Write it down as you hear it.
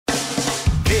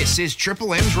This is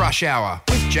Triple M's Rush Hour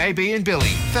with JB and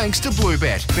Billy. Thanks to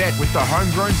Bluebet. Bet with the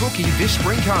homegrown bookie this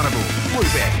spring carnival.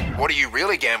 Bluebet. What are you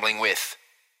really gambling with?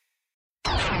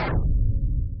 5,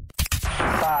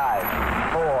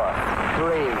 4,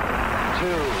 3, 2, 1.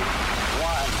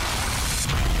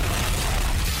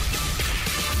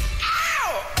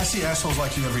 I see assholes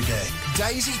like you every day.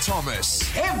 Daisy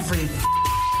Thomas. Every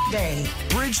day.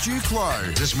 Bridge Duclos.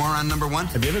 Is this moron number one?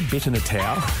 Have you ever bitten a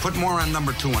towel? Put moron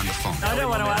number 2 on the phone. I don't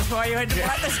want to ask why you had to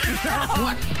fight this.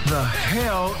 What the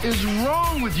hell is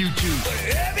wrong with you two?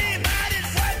 Everybody's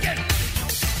working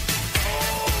overtime.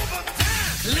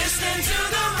 Listening to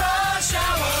the Rush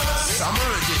Hour.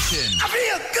 Summer edition. I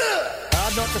feel good.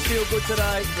 Hard not to feel good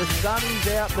today. The sun is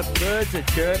out, the birds are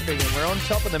chirping, and we're on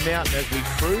top of the mountain as we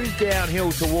cruise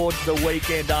downhill towards the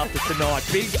weekend after tonight.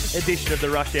 Big edition of the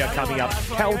Rush Hour coming up.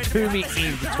 Cal Twomey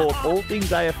in to talk all things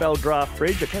AFL draft,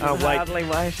 Bridge. I can't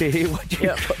wait to hear what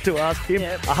you've got to ask him.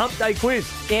 A Hump Day quiz.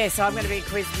 Yes, I'm going to be a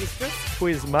quiz mistress.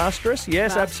 Quiz Mistress,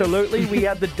 yes, absolutely. We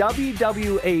have the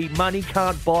WWE Money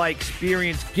Can't Buy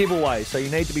Experience giveaway, so you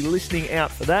need to be listening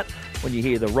out for that. When you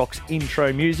hear the Rock's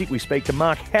intro music, we speak to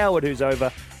Mark Howard, who's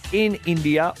over in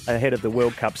India ahead of the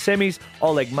World Cup semis.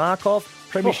 Oleg Markov,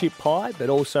 Premiership pie, but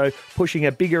also pushing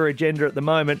a bigger agenda at the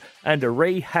moment, and a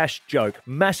rehashed joke.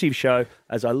 Massive show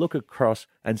as I look across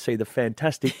and see the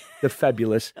fantastic, the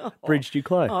fabulous Bridge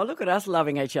Duclos. Oh, look at us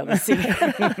loving each other.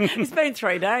 It's been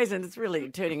 3 days and it's really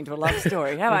turning into a love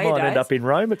story. How are you, might Days? end up in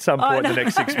Rome at some point in the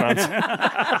next 6 months.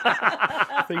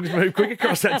 Things move quick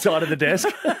across that side of the desk.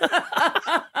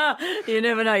 You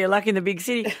never know. You're lucky in the big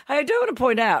city. Hey, I do want to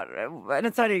point out, and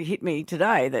it's only hit me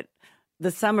today, that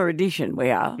the summer edition we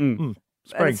are.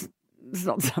 Spring. It's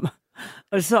not summer.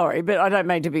 Oh, sorry, but I don't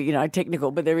mean to be,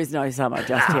 technical, but there is no summer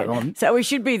just yet. So we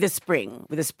should be the spring,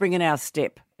 with a spring in our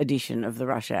step edition of the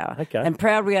Rush Hour. Okay. And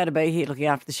proud we are to be here looking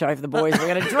after the show for the boys. We're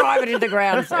going to drive it into the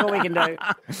ground and see what we can do.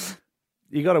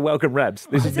 You got to welcome Rabs.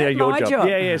 This is now your my job. job?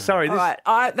 Yeah, sorry. All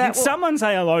right. Did someone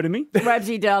say hello to me?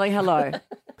 Rabsy, darling, hello.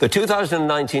 The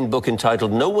 2019 book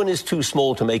entitled No One Is Too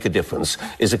Small to Make a Difference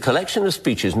is a collection of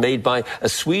speeches made by a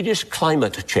Swedish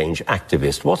climate change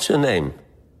activist. What's her name?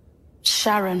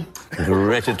 Sharon.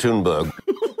 Greta Thunberg.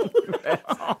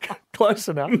 Close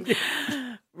enough.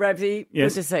 Rabsy,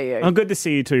 Yes. good to see you. Oh, good to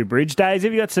see you too, Bridge. Days,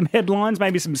 have you got some headlines,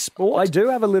 maybe some sport? I do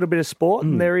have a little bit of sport,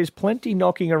 and there is plenty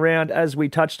knocking around, as we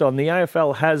touched on. The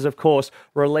AFL has, of course,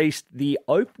 released the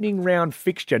opening round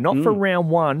fixture, not for round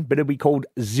 1, but it'll be called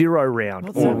Zero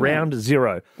Round, or Round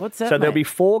 0. What's that, So there'll mate? be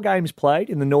 4 games played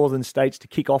in the northern states to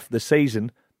kick off the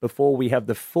season before we have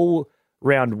the full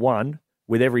round 1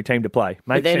 with every team to play.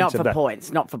 But they're not sense for of that.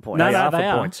 points, not for points. They No, are they for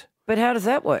are. points. But how does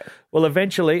that work? Well,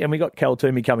 eventually, and we got Cal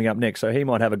Twomey coming up next, so he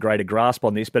might have a greater grasp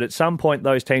on this, but at some point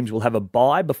those teams will have a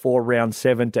bye before round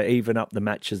 7 to even up the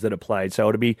matches that are played. So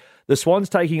it'll be the Swans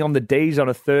taking on the D's on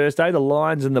a Thursday, the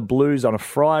Lions and the Blues on a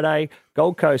Friday,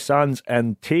 Gold Coast Suns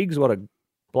and Tigs, what a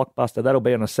blockbuster that'll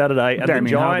be on a Saturday, and Damien the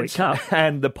Giants Hardwick Cup.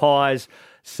 and the Pies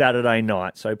Saturday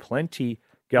night. So plenty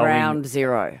going. Round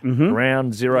 0.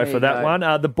 Round 0 There for you that go.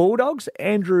 one. The Bulldogs,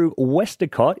 Andrew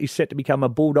Westacott is set to become a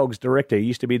Bulldogs director. He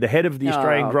used to be the head of the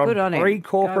Australian Oh, Grand good on him. Prix Go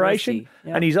Corporation. Westy.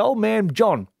 Yep. And his old man,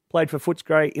 John, played for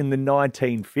Footscray in the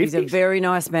 1950s. He's a very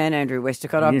nice man, Andrew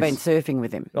Westacott. I've Yes. been surfing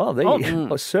with him. Oh, there you go.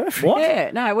 Oh, surfing.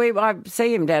 Yeah, no, I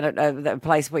see him down at the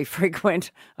place we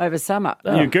frequent over summer.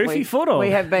 You goofy foot or we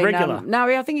have been regular? No,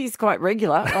 I think he's quite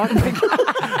regular.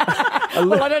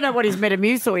 Well, I don't know what his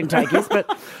Metamucil intake is, but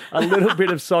A little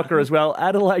bit of soccer as well.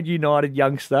 Adelaide United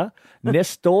youngster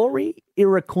Nestori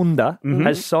Iracunda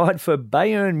has signed for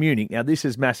Bayern Munich. Now, this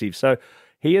is massive. So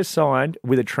he has signed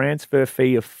with a transfer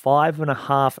fee of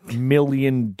 $5.5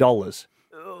 million.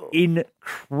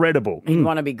 Incredible. he'd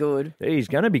want to be good. He's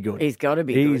going to be good. He's got to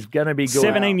be good. He's going to be good.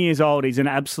 17 years old, he's an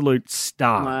absolute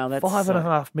star. Well, that's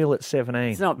 $5.5 million at 17.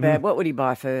 It's not bad. What would he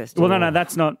buy first? Well, no,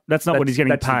 that's not what he's getting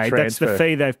that's the paid. That's the transfer.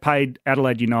 fee they've paid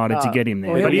Adelaide United to get him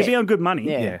there. well, But he'll yeah. be on good money.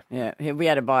 Yeah. He'll be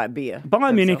able to buy a beer.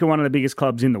 Bayern Munich are one of the biggest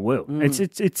clubs in the world.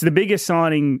 It's the biggest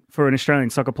signing for an Australian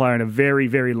soccer player in a very,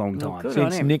 very long time. Good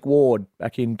on Since him. Nick Ward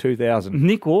back in 2000.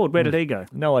 Nick Ward, where did he go?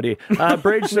 No idea.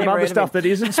 Bridge, some Never other heard of stuff him. that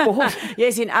isn't sport.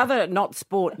 Yes, in other not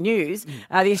sport news,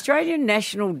 the Australian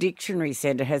National Dictionary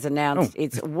Centre has announced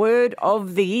its word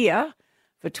of the year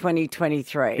for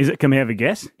 2023. Can we have a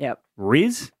guess? Yep.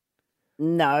 Riz?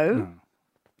 No.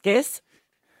 Guess?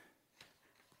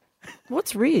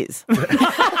 What's Riz? No,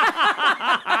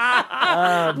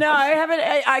 haven't.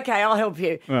 Okay, I'll help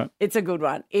you. Right. It's a good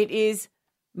one. It is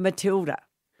Matilda.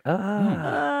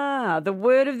 The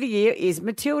word of the year is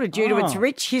Matilda due to its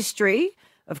rich history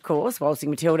of course, Waltzing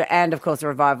Matilda, and, of course, a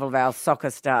revival of our soccer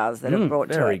stars that have brought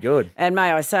to it. Very good. And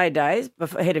may I say, Days,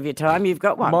 ahead of your time, you've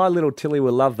got one. My little Tilly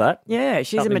will love that. Yeah,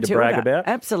 she's Something a Matilda. to brag about.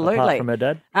 Absolutely. Apart from her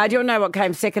dad. Do you want to know what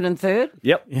came second and third?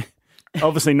 Yep.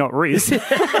 Obviously not Riz. Well,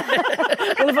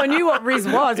 if I knew what Riz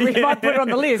was, we might put it on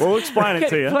the list. We'll explain it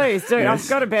to you. Please do. Yes. I've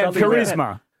got a bad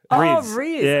Charisma. Oh, Riz.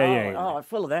 Riz. Yeah. Oh,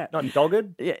 full of that. Not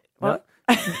dogged? Yeah. What?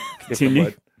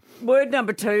 Continue. Word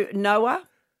number 2, Noah,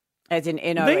 as in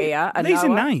N-O-E-R. a These are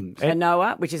Noah. names. A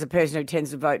Noah, which is a person who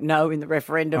tends to vote no in the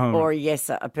referendum, or a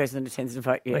yeser, a person who tends to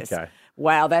vote yes. Okay.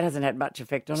 Wow, that hasn't had much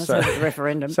effect on us, has it, the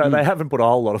referendum? So they haven't put a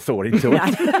whole lot of thought into it.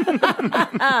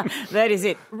 That is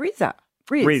it. Rizza.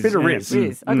 Riz. Bit of Riz.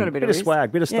 Riz. I got a bit of Riz.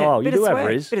 swag, bit of style. Bit You of do have swag,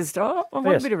 Riz. Bit of style. I want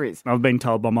Yes. a bit of Riz. I've been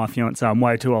told by my fiancée I'm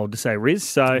way too old to say Riz,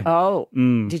 so... Oh,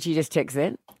 did she just text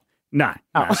then? No,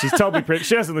 she's told me.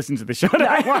 She doesn't listen to the show.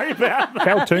 Don't worry about that.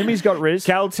 Cal Toomey's got Riz.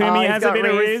 Cal Toomey has a bit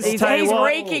of Riz. He's Tell you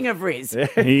what, reeking of Riz.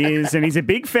 he is, and he's a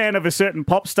big fan of a certain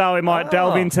pop star. We might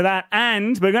delve into that.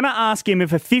 And we're going to ask him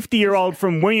if a 50-year-old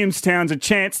from Williamstown's a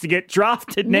chance to get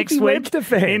drafted next week Webster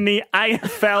fan. in the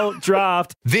AFL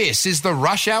draft. This is the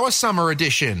Rush Hour Summer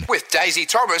Edition with Daisy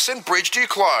Thomas and Bridge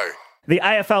Duclos. The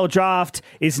AFL draft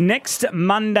is next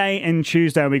Monday and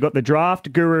Tuesday. We got the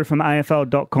draft guru from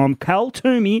AFL.com, Cal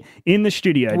Toomey, in the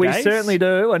studio. We Dave. certainly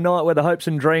do. A night where the hopes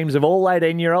and dreams of all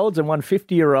 18-year-olds and one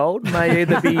 50-year-old may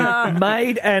either be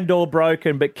made and or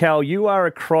broken. But, Cal, you are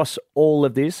across all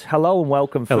of this. Hello and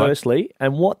welcome, firstly.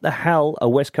 And what the hell are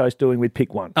West Coast doing with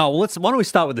pick one? Oh, well, why don't we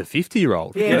start with the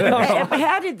 50-year-old? Yeah.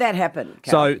 How did that happen,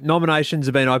 Cal? So nominations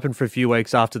have been open for a few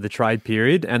weeks after the trade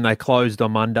period, and they closed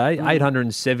on Monday.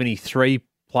 873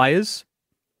 players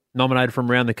nominated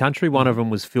from around the country. One of them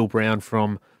was Phil Brown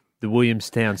from the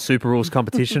Williamstown Super Rules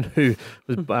competition, who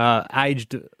was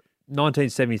aged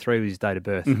 1973 was his date of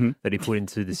birth that he put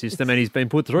into the system, and he's been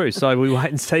put through. So we wait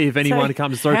and see if anyone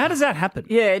comes through. How does that happen?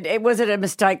 Yeah, was it a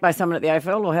mistake by someone at the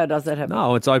AFL, or how does that happen?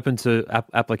 No, it's open to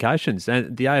applications,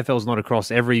 and the AFL's not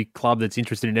across every club that's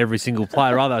interested in every single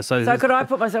player either. So could I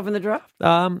put myself in the draft?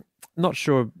 Not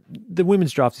sure. The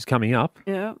women's draft is coming up.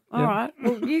 Yeah, all right.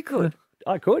 Well, you could.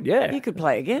 I could, yeah. You could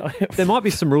play again. There might be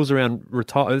some rules around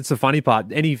retire. It's the funny part.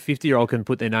 Any 50-year-old can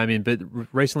put their name in, but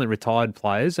recently retired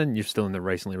players, and you're still in the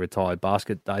recently retired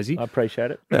basket, Daisy. I appreciate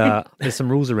it. There's some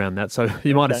rules around that, so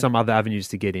you might have some other avenues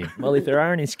to get in. Well, if there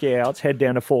are any scouts, head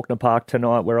down to Faulkner Park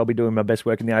tonight, where I'll be doing my best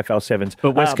work in the AFL Sevens.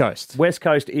 But West Coast. West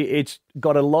Coast, it's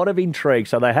got a lot of intrigue.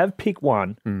 So they have pick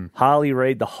one, Harley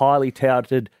Reid, the highly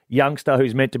touted youngster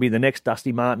who's meant to be the next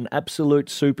Dusty Martin, absolute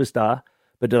superstar.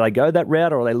 But do they go that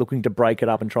route, or are they looking to break it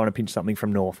up and trying to pinch something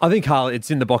from North? I think Harley,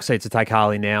 it's in the box seat to take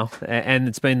Harley now, and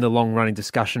it's been the long-running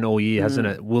discussion all year, hasn't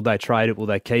it? Will they trade it? Will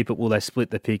they keep it? Will they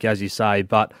split the pick, as you say?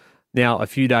 But now, a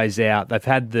few days out, they've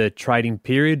had the trading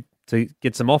period to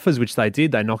get some offers, which they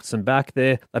did. They knocked some back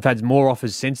there. They've had more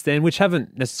offers since then, which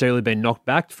haven't necessarily been knocked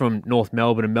back from North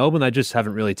Melbourne and Melbourne. They just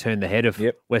haven't really turned the head of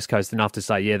West Coast enough to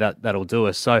say, yeah, that'll do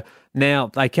us. So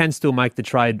now they can still make the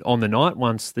trade on the night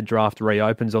once the draft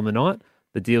reopens on the night.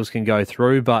 The deals can go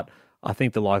through, but I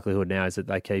think the likelihood now is that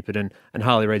they keep it. And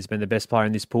Harley Reid's been the best player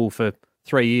in this pool for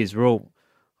 3 years.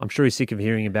 I'm sure he's sick of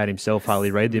hearing about himself, Harley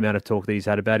Reid, the amount of talk that he's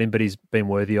had about him, but he's been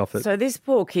worthy of it. So this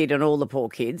poor kid and all the poor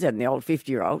kids and the old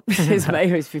 50-year-old, who's me,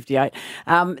 who's 58,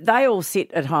 they all sit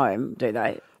at home, do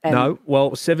they? No,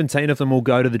 well, 17 of them will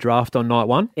go to the draft on night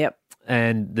one. Yep.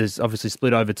 And there's obviously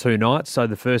split over 2 nights. So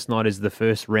the first night is the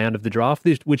first round of the draft,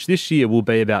 which this year will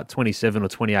be about 27 or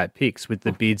 28 picks with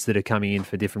the bids that are coming in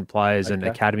for different players and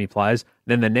academy players.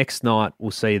 Then the next night we'll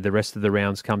see the rest of the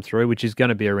rounds come through, which is going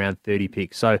to be around 30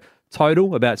 picks. So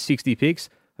total, about 60 picks.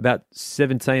 About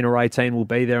 17 or 18 will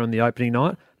be there on the opening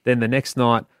night. Then the next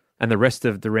night and the rest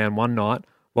of the round one night,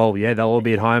 well, yeah, they'll all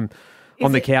be at home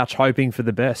on the couch hoping for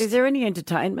the best. Is there any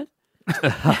entertainment?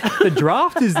 The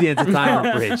draft is the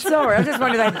entertainment, Bridge. Sorry, I just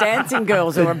wondered if they're dancing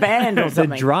girls or a band or something.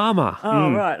 The drama.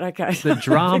 Oh, right, okay. The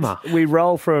drama. We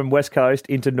roll from West Coast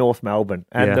into North Melbourne.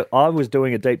 And I was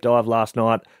doing a deep dive last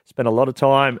night, spent a lot of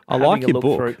time having like a your look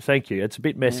book. through. Thank you. It's a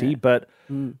bit messy, but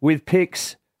with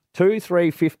picks 2,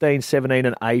 3, 15, 17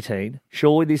 and 18,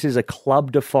 surely this is a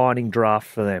club-defining draft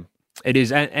for them. It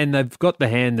is, and they've got the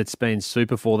hand that's been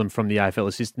super for them from the AFL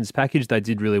assistance package. They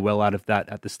did really well out of that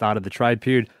at the start of the trade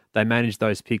period. They managed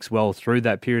those picks well through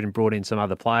that period and brought in some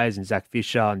other players, and Zach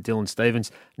Fisher and Dylan Stevens.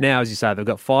 Now, as you say, they've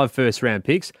got 5 first-round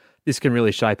picks. This can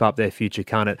really shape up their future,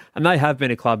 can't it? And they have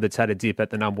been a club that's had a dip at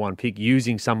the number 1 pick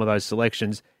using some of those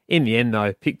selections in the end,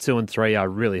 though, pick 2 and 3 are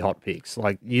really hot picks.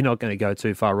 Like, you're not going to go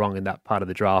too far wrong in that part of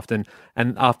the draft. And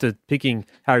after picking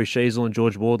Harry Sheasel and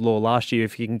George Wardlaw last year,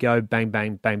 if you can go bang,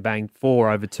 bang, bang, bang, 4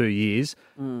 over 2 years,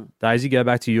 Daisy, go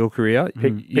back to your career.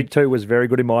 Pick 2 was very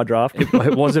good in my draft.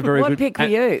 It was a very What good pick were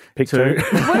you? Pick 2.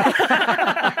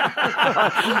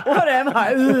 What am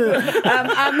I?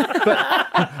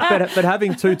 but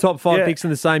having 2 top 5 picks in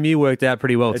the same year worked out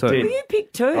pretty well, too. did. Were you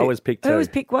pick 2? I was pick 2. Who was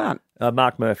pick 1?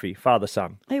 Mark Murphy,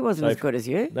 father-son. He wasn't as good as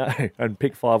you. No, and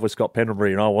pick 5 was Scott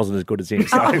Pendlebury, and I wasn't as good as him.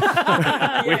 So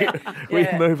we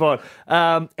move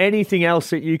on. Anything else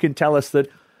that you can tell us that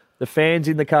the fans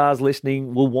in the cars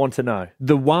listening will want to know?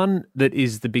 The one that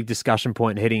is the big discussion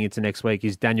point heading into next week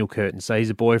is Daniel Curtin. So he's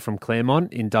a boy from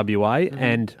Claremont in WA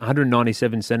and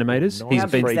 197 centimetres. How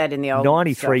big's that in the old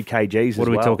 93 stuff? kgs What as are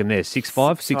we well. talking there?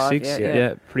 6'5", 6'6"?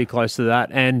 yeah. Pretty close to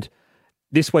that. And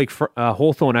this week,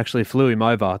 Hawthorn actually flew him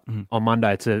over on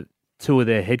Monday to tour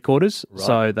their headquarters. Right.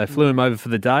 So they flew him over for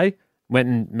the day, went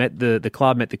and met the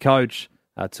club, met the coach,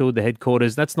 toured the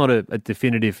headquarters. That's not a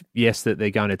definitive yes that they're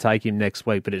going to take him next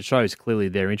week, but it shows clearly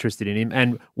they're interested in him.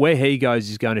 And where he goes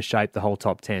is going to shape the whole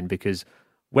top 10 because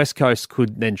West Coast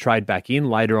could then trade back in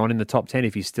later on in the top 10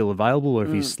 if he's still available or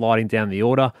if he's sliding down the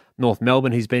order. North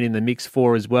Melbourne, he's been in the mix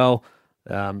for as well.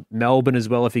 Melbourne as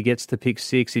well, if he gets to pick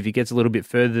 6, if he gets a little bit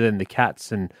further than the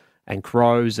Cats and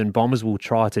Crows and Bombers will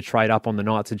try to trade up on the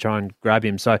night to try and grab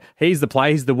him. So he's the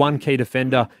play. He's the one key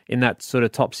defender in that sort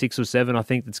of top 6 or 7, I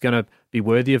think, that's going to be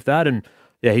worthy of that. And,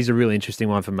 yeah, he's a really interesting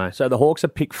one for me. So the Hawks are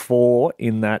pick 4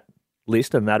 in that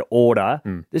list and that order.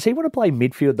 Does he want to play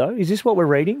midfield, though? Is this what we're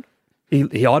reading?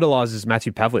 He idolises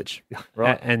Matthew Pavlich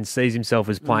Right. and sees himself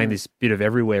as playing this bit of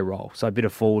everywhere role. So a bit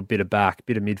of forward, bit of back,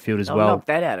 bit of midfield as They'll well. knock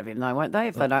that out of him, though, won't they?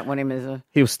 If they don't want him as a...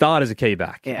 He'll start as a key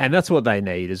back, Yeah. and that's what they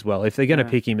need as well. If they're going to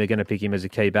pick him, they're going to pick him as a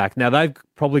key back. Now, they've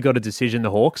probably got a decision,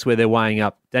 the Hawks, where they're weighing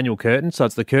up Daniel Curtin. So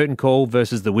it's the Curtin call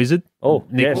versus the Wizard. Oh,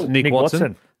 Nick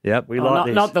Watson. Yep. We like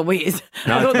this. Not the Wiz.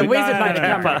 I thought the Wizard made a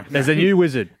comeback. There's a new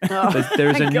wizard. There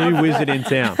is a new wizard in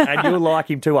town. And you'll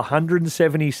like him to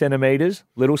 170 centimetres,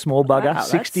 little small bugger, Wow, that's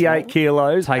 68 small.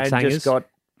 kilos, Takes and hangers. just got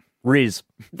Riz.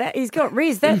 He's got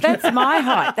Riz. That's my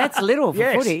height. That's little for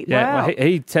Yes. footy. Yeah, Wow. well,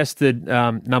 he tested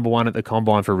number 1 at the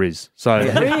combine for Riz. So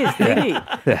Riz, did he?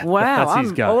 Wow, that's his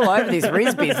I'm go. all over this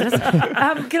Riz business.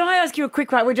 Can I ask you a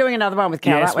quick one? We're doing another one with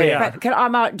Cal, Yes, aren't we? we are.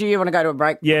 But do you want to go to a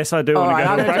break? Yes, I do All want to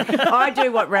right, go to a break. I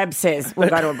do what Rab says. We'll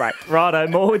go to a break. Righto,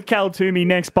 more with Cal Twomey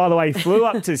next. By the way, flew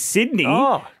up to Sydney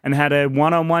and had a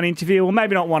one-on-one interview, or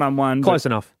maybe not one-on-one. Close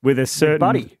enough. With a certain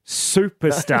buddy.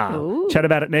 superstar. Chat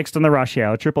about it next on the Rush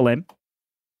Hour, Triple M.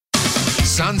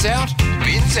 Sun's out,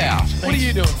 bin's out. What are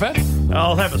you doing, Fat?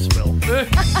 I'll have a spell.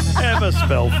 Have a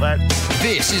spell, Fat.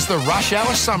 This is the Rush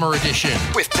Hour Summer Edition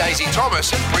with Daisy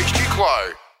Thomas and Bridge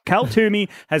Duclos. Cal Twomey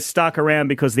has stuck around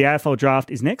because the AFL draft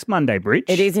is next Monday, Bridge.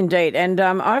 It is indeed. And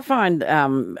I find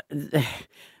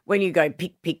when you go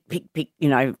pick, pick,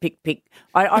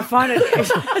 I find it...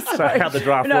 So how the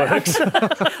draft works.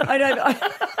 I don't...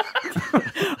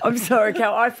 I'm sorry,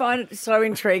 Cal. I find it so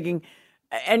intriguing.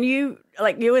 And you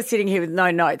were sitting here with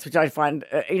no notes, which I find,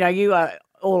 you are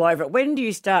all over it. When do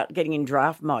you start getting in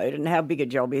draft mode, and how big a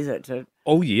job is it to...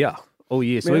 All year. So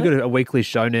Really? we've got a weekly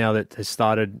show now that has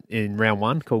started in round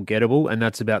 1 called Gettable, and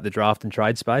that's about the draft and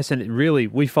trade space. And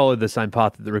we follow the same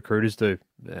path that the recruiters do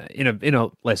in a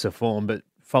lesser form, but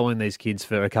following these kids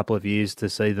for a couple of years to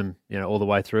see them, all the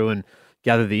way through and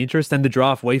gather the interest. And the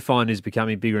draft we find is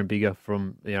becoming bigger and bigger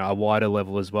from a wider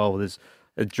level as well.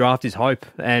 The draft is hope,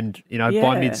 and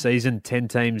by mid-season, 10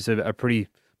 teams are pretty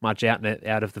much out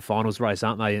of the finals race,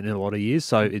 aren't they? In a lot of years,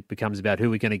 so it becomes about who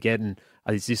we're going to get, and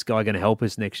is this guy going to help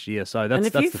us next year? So that's. And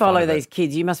if that's you the fun follow of it. these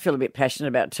kids, you must feel a bit passionate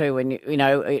about too. When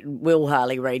Will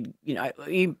Harley Reid,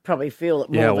 you probably feel it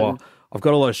more. Yeah, than... well, I've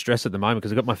got a lot of stress at the moment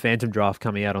because I've got my Phantom draft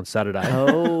coming out on Saturday.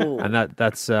 Oh, and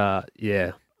that's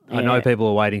I know people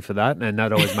are waiting for that, and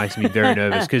that always makes me very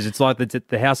nervous because it's like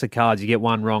the house of cards. You get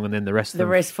one wrong, and then the rest of them...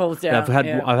 The rest falls down.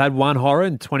 I've had one horror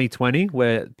in 2020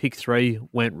 where pick 3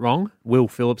 went wrong. Will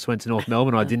Phillips went to North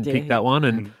Melbourne. I didn't pick that one,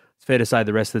 and it's fair to say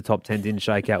the rest of the top 10 didn't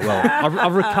shake out well.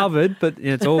 I've recovered, but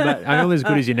it's all about... You're only as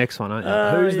good as your next one, aren't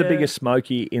you? Who's the biggest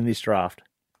smoky in this draft?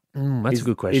 That's a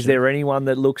good question. Is there anyone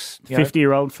that looks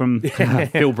 50-year-old from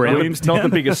Phil Brown? Williams, not the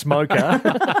biggest smoker?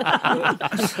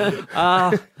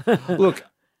 Look,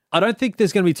 I don't think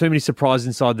there's going to be too many surprises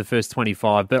inside the first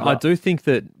 25, but I do think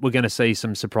that we're going to see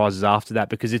some surprises after that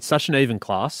because it's such an even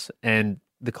class, and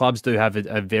the clubs do have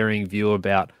a varying view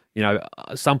about,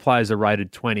 some players are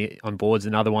rated 20 on boards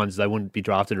and other ones they wouldn't be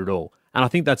drafted at all. And I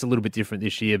think that's a little bit different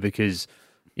this year because,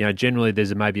 generally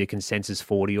there's maybe a consensus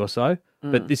 40 or so.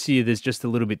 But this year there's just a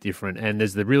little bit different. And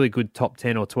there's the really good top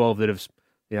 10 or 12 that have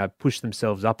pushed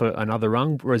themselves up another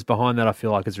rung, whereas behind that I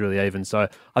feel like it's really even. So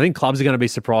I think clubs are going to be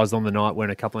surprised on the night when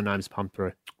a couple of names pump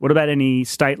through. What about any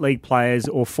state league players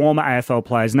or former AFL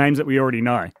players, names that we already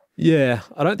know? Yeah,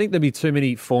 I don't think there'll be too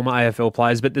many former AFL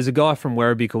players, but there's a guy from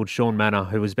Werribee called Sean Manor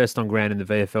who was best on ground in the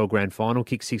VFL Grand Final,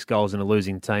 kicked 6 goals in a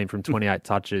losing team from 28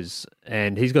 touches,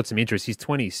 and he's got some interest. He's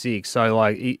 26,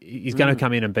 so he's going to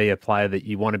come in and be a player that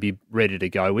you want to be ready to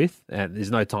go with, and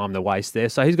there's no time to waste there.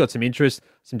 So he's got some interest.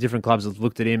 Some different clubs have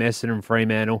looked at him, Essendon,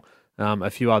 Fremantle, a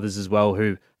few others as well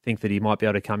who think that he might be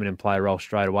able to come in and play a role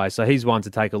straight away. So he's one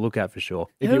to take a look at for sure.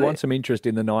 If you want some interest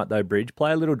in the night, though, Bridge,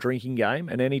 play a little drinking game,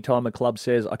 and any time a club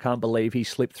says, I can't believe he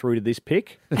slipped through to this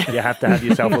pick, you have to have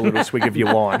yourself a little swig of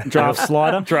your wine. Draft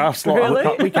slider?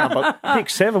 Really? We can't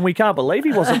pick 7. We can't believe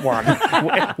he wasn't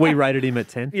 1. We rated him at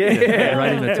 10. Yeah.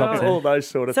 Rated him at top 10. All those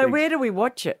sort of So things. where do we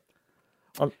watch it?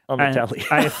 On the tally.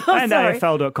 And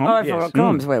AFL.com.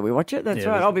 AFL.com is where we watch it. That's Yeah,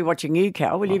 right. I'll be watching you,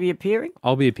 Cal. Will you be appearing?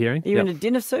 I'll be appearing. Are you in a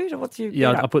dinner suit or what's your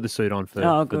Yeah, getup? I put the suit on for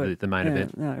the main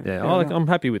event. I'm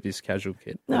happy with this casual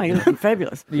kit. No, you're looking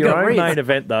fabulous. Your own main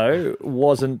event, though,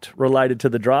 wasn't related to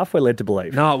the draft, we're led to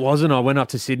believe. No, it wasn't. I went up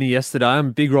to Sydney yesterday. I'm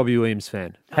a big Robbie Williams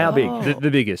fan. How big? The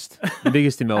biggest. The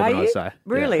biggest in Melbourne, Are I'd you? say.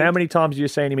 Really? How many times have you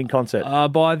seen him in concert?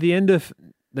 By the end of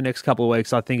the next couple of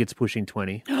weeks, I think it's pushing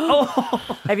 20.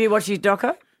 Have you watched his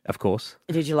doco? Of course.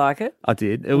 Did you like it? I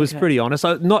did. It was pretty honest.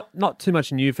 Not too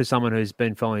much new for someone who's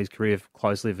been following his career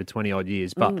closely for 20-odd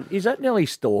years. But Is that nearly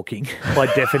stalking by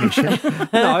definition?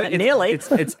 no, Nearly.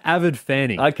 It's avid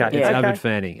fanning. Okay. It's Yeah. avid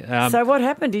fanning. So what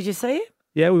happened? Did you see it?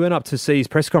 Yeah, we went up to see his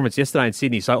press conference yesterday in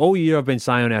Sydney. So all year I've been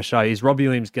saying on our show, is Robbie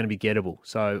Williams going to be gettable?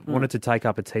 So wanted to take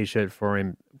up a T-shirt for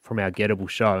him from our gettable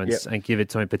show and give it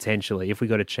to him potentially if we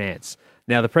got a chance.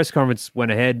 Now, the press conference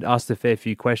went ahead, asked a fair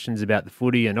few questions about the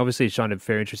footy, and obviously he's shown a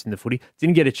fair interest in the footy.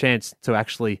 Didn't get a chance to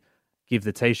actually give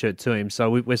the T-shirt to him. So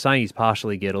we're saying he's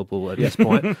partially gettable at this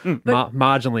point,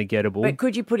 marginally gettable. But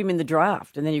could you put him in the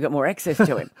draft and then you got more access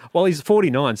to him? Well, he's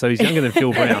 49, so he's younger than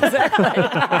Phil Brown.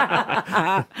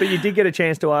 But you did get a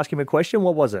chance to ask him a question.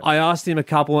 What was it? I asked him a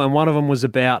couple, and one of them was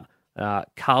about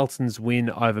Carlton's win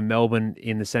over Melbourne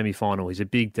in the semi-final. He's a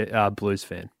big Blues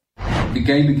fan. The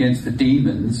game against the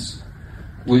Demons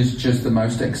was just the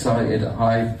most excited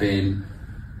I've been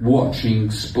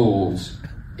watching sport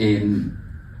in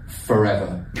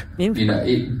forever. You know,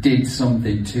 it did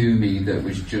something to me that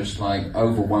was just like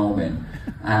overwhelming.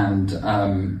 And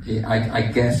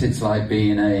I guess it's like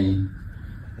being a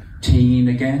teen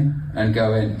again and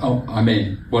going, oh, I'm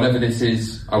in. Whatever this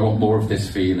is, I want more of this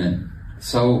feeling.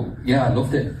 So, yeah, I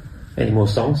loved it. Any more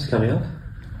songs coming up?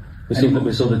 We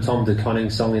saw the Tom de Koning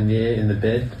song in the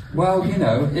bed. Well, you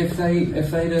know, if they'd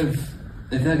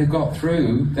have got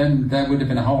through, then there would have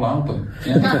been a whole album.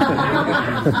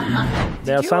 Yeah.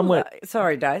 Now, somewhere.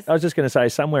 Sorry, Dave. I was just going to say,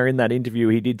 somewhere in that interview,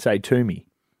 he did say Twomey.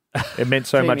 It meant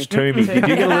so much to me. Did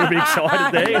you get a little bit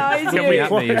excited there? No, Can we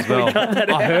at me as well?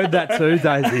 I heard that too,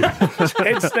 Daisy.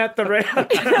 Head snapped around.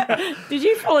 Did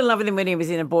you fall in love with him when he was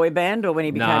in a boy band or when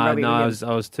he became Robbie Williams?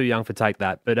 I was too young for take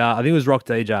that. But I think it was Rock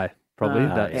DJ, probably,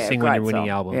 that Sing When You're Winning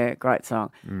album. Yeah, great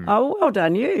song. Oh, well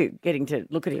done you getting to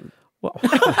look at him. Well,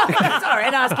 sorry,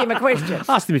 and ask him a question.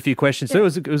 Asked him a few questions. So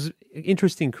it was an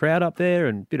interesting crowd up there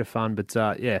and a bit of fun. But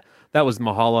that was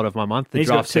my highlight of my month. The He's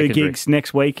got draft 2 secondary. gigs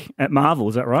next week at Marvel,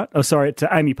 is that right? Oh, sorry, at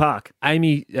Amy Park.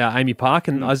 Amy Park.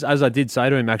 And as I did say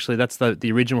to him, actually, that's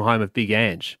the original home of Big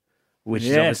Ange, which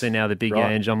is obviously now the Big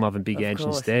Ange. I'm loving Big Ange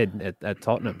instead at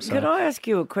Tottenham. So. Could I ask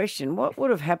you a question? What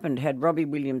would have happened had Robbie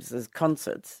Williams'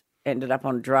 concerts ended up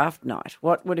on draft night?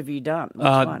 What would have you done? Which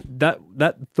one?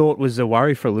 That thought was a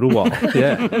worry for a little while,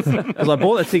 yeah. Because I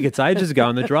bought the tickets ages ago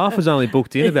and the draft was only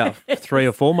booked in about 3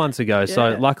 or 4 months ago.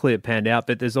 So luckily it panned out.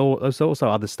 But there's also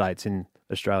other states in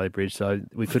Australia, Bridge, so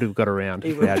we could have got around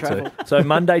if we had to. So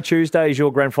Monday, Tuesday is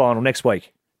your grand final next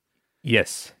week?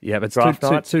 Yes. Yeah, but Draft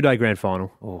night? 2-day grand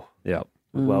final. Oh. Yeah.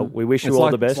 Well, we wish you all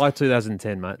the best. It's like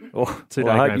 2010, mate. Oh, 2-day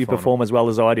I hope grand you final. perform as well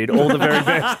as I did. All the very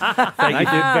best. Thank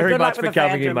you very Good luck much with for the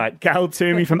coming in, Phantom. mate. Cal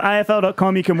Twomey from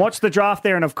AFL.com. You can watch the draft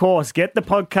there and, of course, get the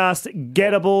podcast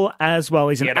Gettable as well.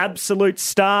 He's an absolute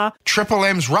star. Triple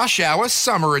M's Rush Hour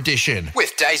Summer Edition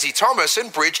with Daisy Thomas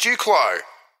and Bridge Duclos.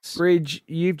 Bridge,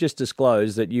 you've just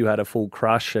disclosed that you had a full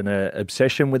crush and an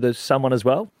obsession with someone as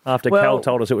well after Cal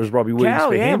told us it was Robbie Williams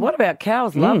Cal, for him. What about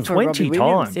Cal's love for 20 Robbie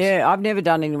Williams? times. Yeah, I've never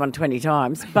done anyone 20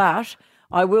 times, but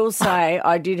I will say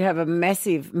I did have a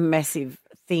massive, massive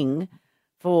thing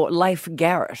for Leif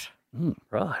Garrett.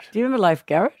 Right. Do you remember Leif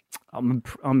Garrett?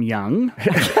 I'm young.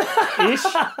 Ish.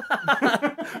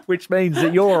 Which means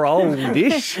that you're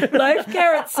old-ish. Leif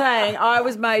Garrett saying, I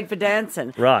was made for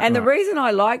dancing. Right. And the reason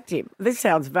I liked him, this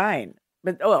sounds vain,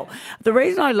 but, the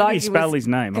reason I liked him spell his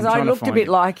name? because I looked a bit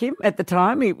like him at the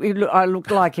time. I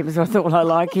looked like him, so I thought, well, I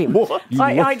like him. What? He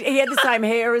had the same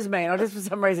hair as me, and I just, for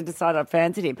some reason, decided I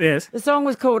fancied him. Yes. The song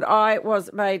was called I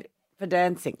Was Made for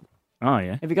Dancing. Oh,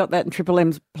 yeah. Have you got that in Triple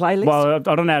M's playlist? Well, I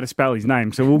don't know how to spell his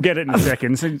name, so we'll get it in a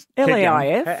second. So Leif. He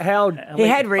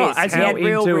had riz. How He had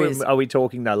real into riz. him are we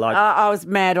talking, though? Like, I was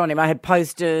mad on him. I had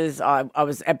posters. I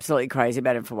was absolutely crazy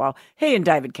about him for a while. He and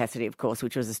David Cassidy, of course,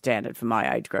 which was a standard for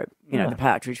my age group. You know, the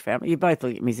Partridge Family. You both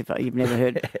look at me as if you've never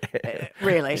heard.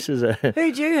 Really? This is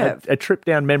Who'd you have? A trip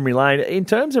down memory lane. In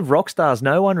terms of rock stars,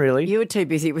 no one really. You were too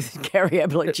busy with Gary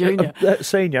Ablett Jr.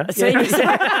 Senior. Senior.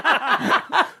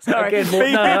 Sorry. Again,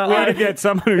 Where to get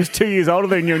someone who's 2 years older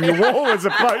than you on your wall as a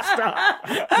poster?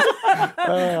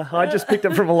 I just picked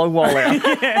it from a long while out.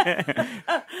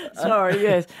 Sorry,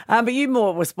 yes. But you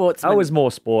more were sportsman. I was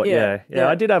more sport, Yeah. yeah.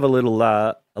 I did have a little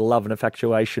a love and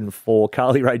infatuation for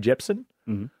Carly Rae Jepsen.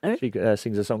 Mm-hmm. She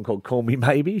sings a song called Call Me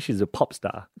Maybe. She's a pop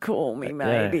star. Call me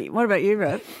maybe. What about you,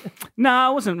 Rod? No, I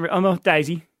wasn't. I'm a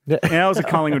Daisy. Yeah, I was a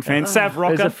Collingwood fan. Sav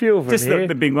Rocker. There's a few of them Just here.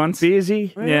 The big ones.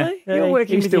 Beersy. Really? Yeah. You're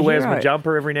working He with still your wears hero. my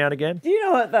jumper every now and again. Do you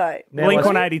know what, though? Now Blink I-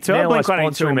 182. Now I Blink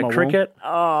 182 sponsor him on at my wall. cricket.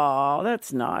 Oh,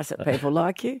 that's nice that people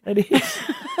like you. It is.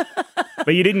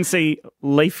 But you didn't see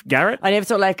Leif Garrett? I never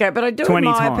saw Leif Garrett, but I do 20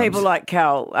 admire times. people like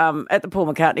Cal. At the Paul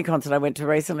McCartney concert I went to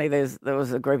recently, there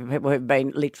was a group of people who've been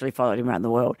literally followed him around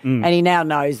the world, and he now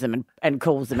knows them and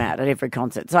calls them out at every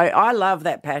concert. So I love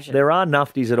that passion. There are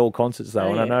nufties at all concerts,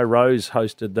 though, and I know Rose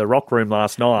hosted the Rock Room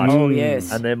last night. Oh,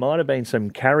 yes. And there might have been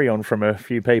some carry-on from a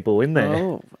few people in there.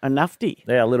 Oh, a nufty.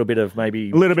 Yeah, a little bit of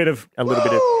maybe... A little bit of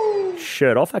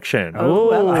shirt-off action.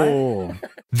 Oh.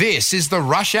 This is the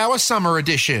Rush Hour Summer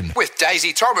Edition with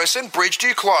Daisy Thomas and Bridge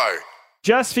Duclos.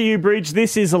 Just for you, Bridge,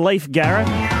 this is Leif Garrett.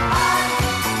 Remember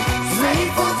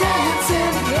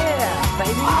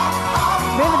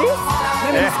this?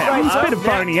 It's a bit of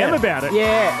Boney M about it.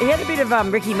 Yeah, he had a bit of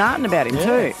Ricky Martin about him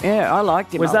too. Yeah, I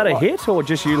liked him. Was that a hit or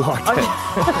just you liked it?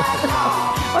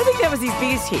 I think that was his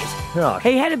biggest hit. Right.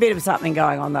 He had a bit of something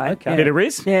going on though. Okay. Yeah. Bit of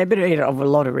Riz? Yeah, a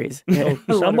lot of Riz. Yeah.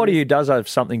 Somebody who does have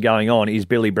something going on is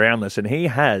Billy Brownless, and he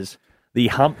has the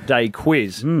Hump Day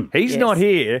quiz. He's Yes. not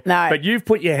here, No. but you've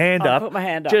put your hand I've up. put my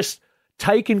hand up. Just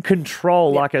taking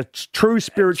control like a true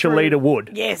spiritual leader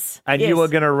would. Yes. And yes. you are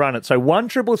going to run it. So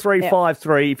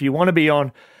 1-333-5-3 if you want to be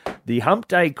on the Hump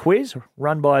Day quiz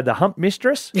run by the Hump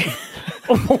Mistress.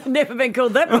 Never been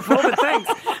called that before, but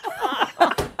thanks.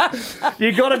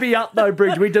 You got to be up though,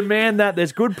 Bridge. We demand that.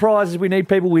 There's good prizes. We need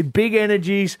people with big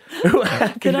energies.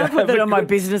 Can I put that on my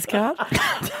business card?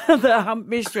 The Hump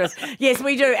Mistress. Yes,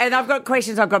 we do. And I've got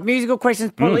questions. I've got musical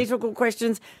questions, political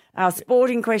questions,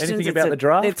 sporting questions. Anything about the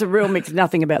draft? It's a real mix.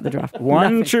 Nothing about the draft.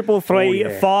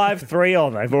 1-333-5-3. Oh,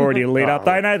 they've already lit up.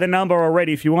 They know the number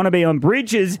already. If you want to be on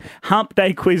Bridge's Hump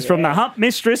Day quiz from the Hump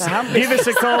Mistress, give us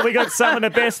a call. We got some of the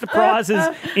best prizes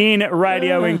in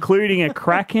radio, including a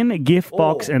Kraken gift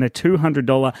box and a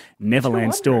 $200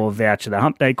 Neverland Store voucher. The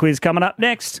Hump Day quiz coming up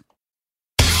next.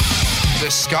 The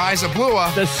skies are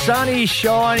bluer. The sun is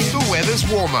shining. The weather's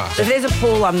warmer. There's a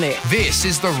pool on there. This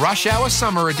is the Rush Hour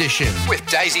Summer Edition with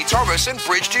Daisy Thomas and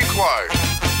Bridge Duclos.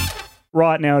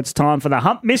 Right now, it's time for the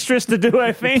Hump Mistress to do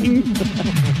her thing.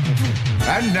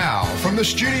 And now, from the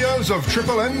studios of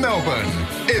Triple M Melbourne,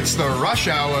 it's the Rush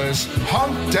Hour's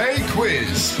Hump Day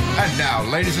Quiz. And now,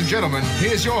 ladies and gentlemen,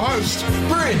 here's your host,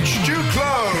 Bridge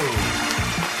Duclos.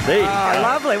 There you Oh, go.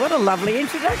 lovely. What a lovely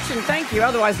introduction. Thank you.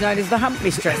 Otherwise known as the Hump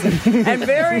Mistress. And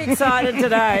very excited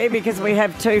today because we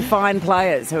have two fine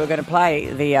players who are going to play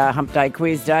the Hump Day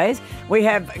Quiz Days. We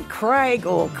have Craig,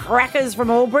 or Crackers,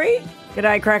 from Albury.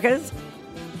 G'day, Crackers.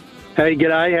 Hey,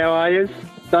 g'day, how are you?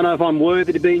 Don't know if I'm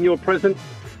worthy to be in your presence,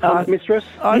 Mistress.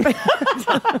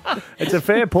 It's a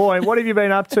fair point. What have you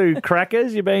been up to,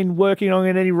 Crackers? You been working on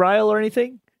any rail or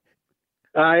anything?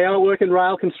 I work in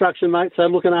rail construction, mate, so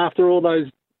I'm looking after all those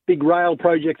big rail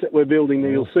projects that we're building that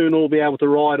you'll soon all be able to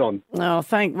ride on. Oh,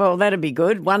 well, that'd be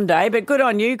good one day, but good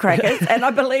on you, Crackers. And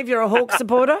I believe you're a Hawks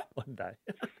supporter. One day.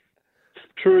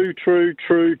 True.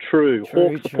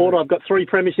 Hawk supporter. I've got 3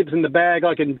 premierships in the bag.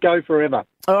 I can go forever.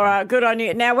 All right, good on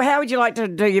you. Now, how would you like to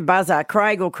do your buzzer,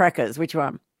 Craig or Crackers? Which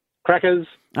one? Crackers.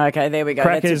 Okay, there we go.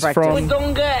 Crackers That's your from- practice.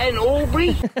 Wodonga and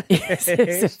Albury. Yes,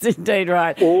 that's indeed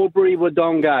right. Albury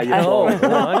Wodonga.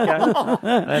 Okay.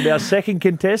 And our second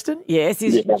contestant? Yes,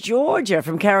 is Georgia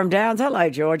from Carrum Downs. Hello,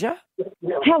 Georgia.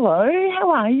 Hello,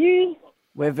 how are you?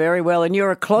 We're very well, and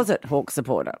you're a closet Hawk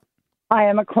supporter. I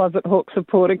am a closet Hawk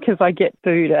supporter because I get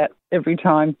booed at every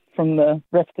time from the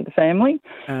rest of the family.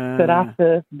 But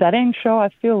after that end show, I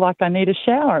feel like I need a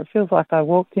shower. It feels like I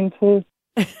walked into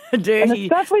dirty.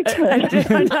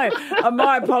 I know.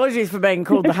 My apologies for being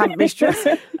called the Hump Mistress,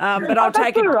 but I'll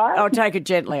take it. Right. I'll take it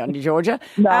gently on you, Georgia.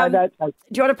 No, do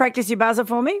you want to practice your buzzer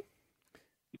for me?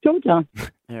 Georgia.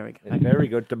 There we go. Very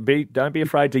good. Don't be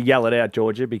afraid to yell it out,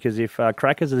 Georgia, because if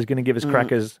Crackers is going to give us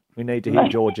crackers, we need to hear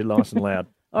Georgia nice and loud.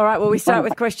 All right, well, we start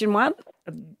with question 1.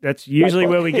 That's usually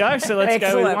where we go, so let's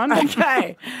go with 1.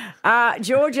 Okay.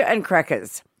 Georgia and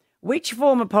Crackers. Which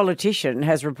former politician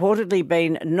has reportedly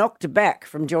been knocked back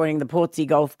from joining the Portsea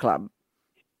Golf Club?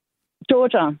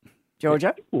 Georgia.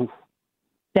 Georgia?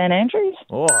 Dan Andrews.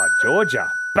 Oh, Georgia.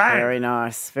 Bang.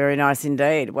 Very nice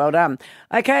indeed. Well done.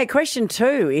 Okay, question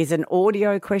 2 is an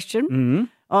audio question. Mm-hmm.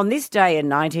 On this day in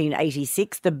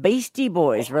 1986, the Beastie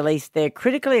Boys released their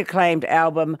critically acclaimed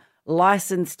album,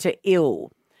 License to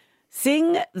Ill.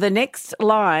 Sing the next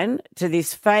line to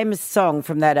this famous song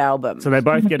from that album. So they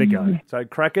both get a go. So,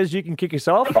 Crackers, you can kick us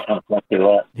off.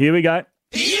 Here we go.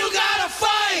 You gotta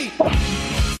fight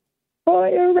for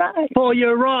your right. For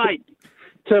your right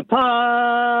to party.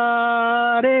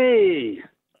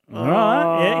 All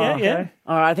right. Yeah.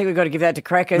 All right, I think we've got to give that to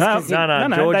Crackers. No,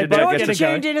 Georgia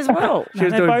tuned in as well. She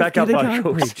was doing backup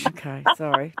vocals. Okay,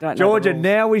 sorry. Don't know Georgia,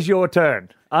 now is your turn.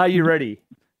 Are you ready?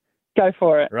 Go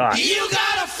for it. Right. You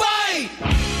gotta fight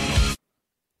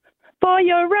for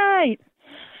your right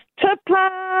to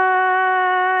party.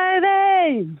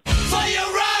 For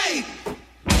your right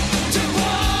to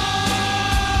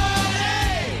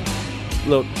party.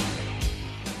 Look,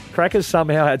 Crackers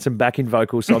somehow had some backing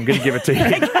vocals, so I'm going to give it to you.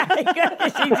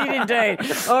 She did indeed.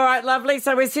 All right, lovely.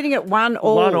 So we're sitting at 1-1.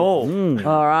 1-1.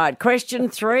 All right, question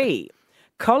 3.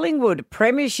 Collingwood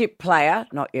Premiership player,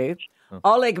 not you,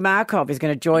 Oleg Markov is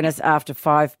going to join us after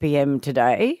 5 p.m.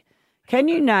 today. Can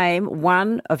you name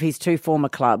one of his 2 former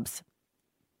clubs?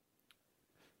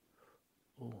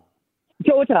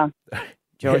 Georgia.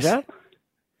 Georgia?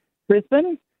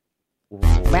 Brisbane.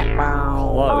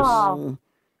 Close.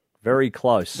 Very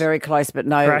close. Very close, but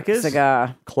no Crackers?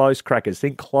 cigar. Close, Crackers.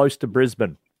 Think close to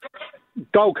Brisbane.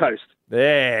 Gold Coast.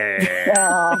 There.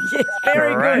 Yes,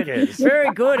 very good.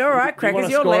 Very good. All right, Crackers,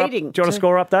 you're leading. Do you want a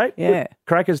score update? Yeah.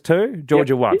 Crackers 2,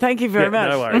 Georgia 1. Thank you very much.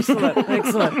 No worries.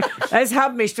 Excellent. As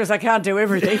Hump Mistress, I can't do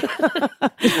everything.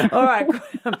 All right.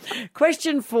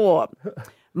 Question 4.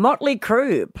 Motley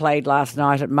Crue played last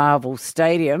night at Marvel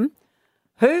Stadium.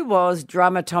 Who was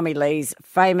drummer Tommy Lee's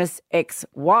famous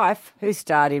ex-wife who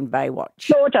starred in Baywatch?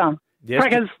 Georgia. Yes,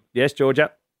 Crackers. Yes,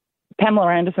 Georgia.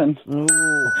 Pamela Anderson.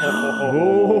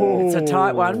 It's a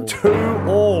tight one.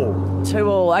 2-2.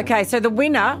 2-2. Okay, so the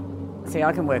winner, see,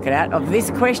 I can work it out, of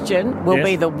this question will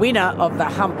be the winner of the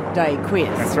Hump Day quiz.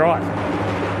 That's right.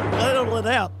 Settle it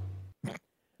out.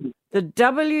 The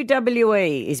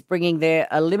WWE is bringing their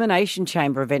Elimination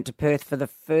Chamber event to Perth for the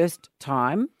first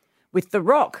time, with The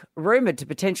Rock rumoured to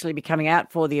potentially be coming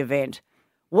out for the event.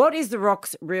 What is The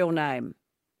Rock's real name?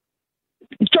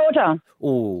 Georgia.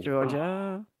 Ooh.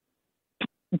 Georgia.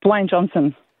 Dwayne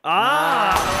Johnson. Too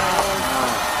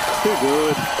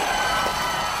good.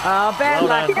 Oh, bad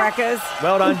luck, Crackers.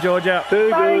 Well done, Georgia.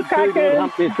 Too good,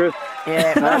 Hump Mistress.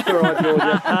 Yeah, that's all right,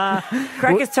 Georgia.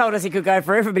 Crackers told us he could go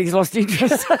forever, but he's lost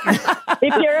interest.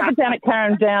 If you're ever down at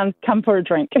Carrum Down, come for a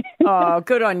drink. Oh,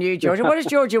 good on you, Georgia. What does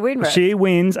Georgia win, Ray? She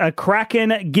wins a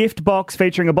Kraken gift box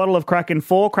featuring a bottle of Kraken,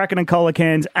 4 Kraken and Cola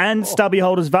cans, and stubby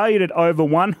holders valued at over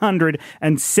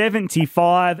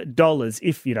 $175,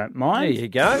 if you don't mind. There you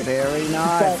go. Very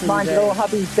nice. So mind little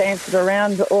hubby's danced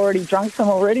around, already drunk some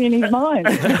already in his mind.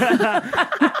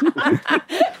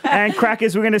 And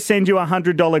Crackers, we're going to send you a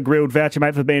 $100 grilled voucher,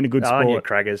 mate, for being a good sport. On you,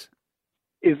 Crackers.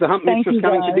 Is the Hump Thank Mistress you,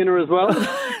 coming guys. to dinner as well?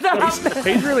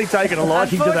 He's really taken a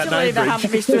liking to that Unfortunately, name, the Bridge.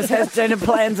 Hump Mistress has dinner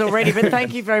plans already, but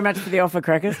thank you very much for the offer,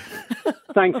 Crackers.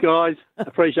 Thanks, guys.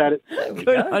 Appreciate it.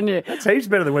 Good on you. That's heaps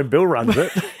better than when Bill runs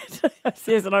it.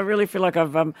 Yes, and I really feel like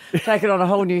I've taken on a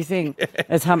whole new thing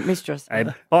as Hump Mistress. Hey,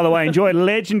 by the way, enjoy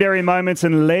legendary moments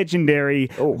and legendary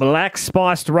black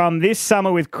spiced rum this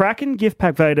summer with Kraken. Gift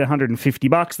pack valued at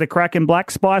 $150. The Kraken Black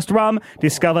Spiced Rum.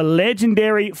 Discover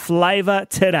legendary flavour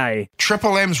today.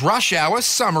 Triple M's Rush Hour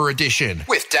Summer Edition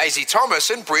with Daisy Thomas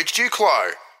and Bridge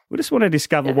Duclos. We just want to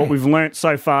discover what we've learnt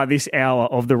so far this hour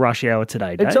of the rush hour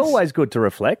today, Dave. It's always good to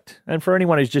reflect. And for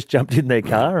anyone who's just jumped in their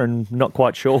car and not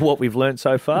quite sure what we've learnt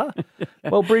so far,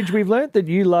 well, Bridge, we've learnt that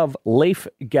you love Leif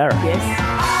Garrett. Yes.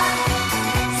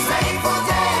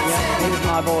 Yeah, he's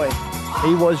my boy.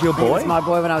 He was your He boy? was my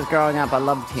boy when I was growing up. I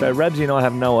loved him. So Rabsy and I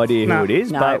have no idea who No. it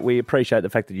is, No. but we appreciate the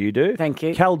fact that you do. Thank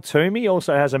you. Cal Twomey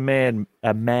also has a mad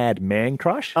man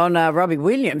crush. On Robbie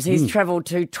Williams. He's travelled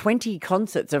to 20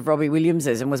 concerts of Robbie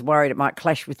Williams's and was worried it might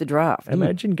clash with the draft.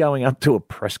 Imagine going up to a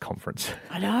press conference.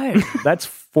 I know. That's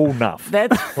full nuff.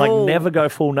 That's full. Like never go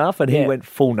full nuff, and he Yeah. went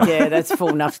full nuff. Yeah, that's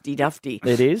full nufty dufty.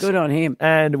 It is. Good on him.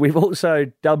 And we've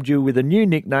also dubbed you with a new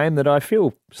nickname that I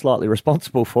feel slightly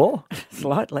responsible for.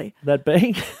 Slightly. That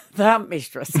being? The Hump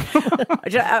Mistress.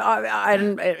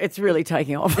 It's really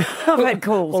taking off. I've had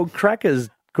calls. Well, Crackers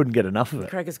couldn't get enough of it.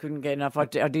 Crackers couldn't get enough. I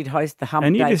did host the Hump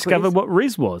And you Day discovered quiz. what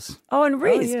Riz was. Oh, and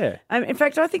Riz. Oh, yeah. In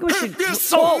fact, I think we should...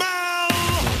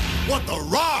 What the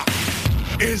Rock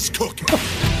is cooking.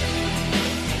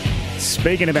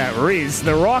 Speaking about Riz,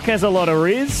 The Rock has a lot of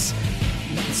Riz.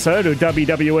 So do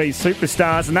WWE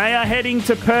superstars, and they are heading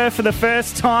to Perth for the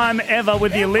first time ever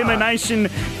with the Elimination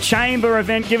Chamber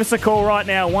event. Give us a call right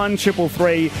now,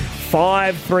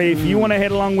 1-333-53 if you want to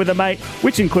head along with a mate,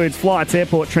 which includes flights,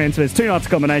 airport transfers, 2 nights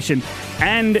accommodation,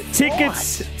 and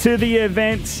tickets to the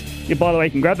event. Yeah, by the way,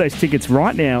 you can grab those tickets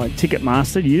right now at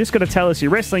Ticketmaster. You just got to tell us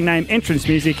your wrestling name, entrance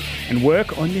music, and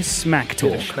work on your smack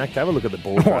talk. Smack, have a look at the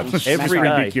board. Every Schmacko.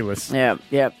 day. Ridiculous. Yeah.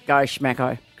 Go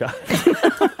Schmacko.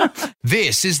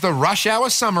 This is the Rush Hour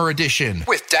Summer Edition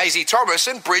with Daisy Thomas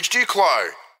and Brig Duclos.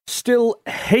 Still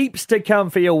heaps to come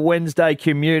for your Wednesday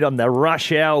commute on the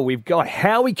Rush Hour. We've got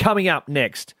Howie coming up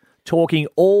next, talking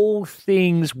all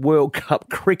things World Cup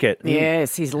cricket.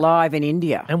 Yes, he's live in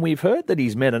India. And we've heard that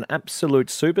he's met an absolute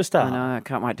superstar. I know, I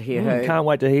can't wait to hear who. Can't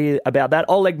wait to hear about that.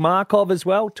 Oleg Markov as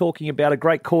well, talking about a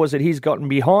great cause that he's gotten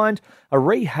behind, a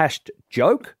rehashed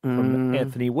joke from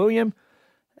Anthony William,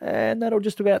 and that'll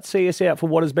just about see us out for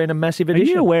what has been a massive Are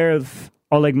edition. you aware of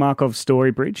Oleg Markov's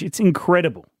story, Bridge? It's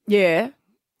incredible. Yeah.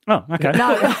 Oh, okay.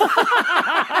 No.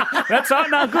 That's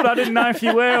no good. I didn't know if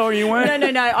you were or you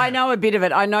weren't. No. I know a bit of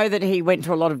it. I know that he went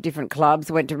to a lot of different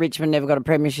clubs. Went to Richmond, never got a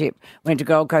premiership. Went to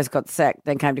Gold Coast, got sacked.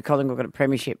 Then came to Collingwood, got a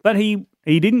premiership. But he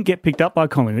didn't get picked up by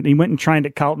Collingwood. He went and trained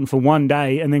at Carlton for one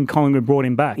day, and then Collingwood brought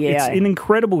him back. Yeah. It's an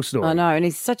incredible story. I know, and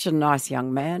he's such a nice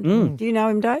young man. Do you know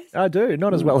him, Dave? I do.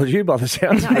 Not as well as you by the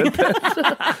sounds of it.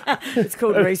 It's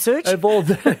called research. Of all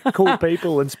the cool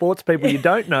people and sports people you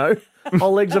don't know,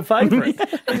 Oleg's a favourite.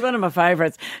 He's one of my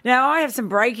favourites. Now, I have some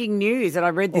breaking news, and I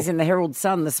read this in the Herald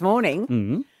Sun this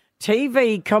morning.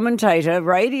 TV commentator,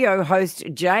 radio host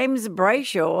James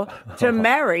Brayshaw to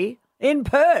marry in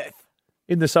Perth.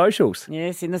 In the socials.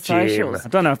 Yes, in the socials. I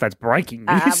don't know if that's breaking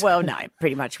news. Well, no,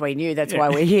 pretty much we knew. That's why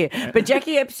we're here. But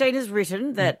Jackie Epstein has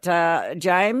written that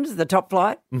James, the top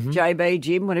flight, JB,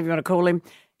 Jim, whatever you want to call him,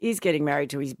 is getting married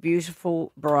to his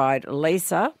beautiful bride,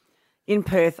 Lisa, in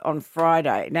Perth on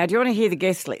Friday. Now, do you want to hear the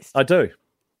guest list? I do.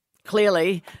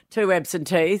 Clearly, 2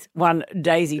 absentees, 1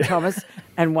 Daisy Thomas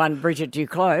and 1 Bridget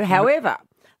Duclos. However,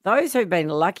 those who've been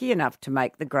lucky enough to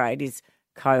make the grade is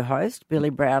co-host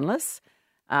Billy Brownless,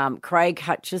 Craig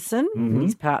Hutchison and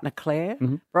his partner Claire,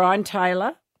 Brian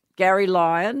Taylor, Gary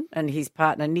Lyon and his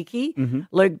partner Nikki,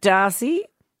 Luke Darcy,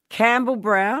 Campbell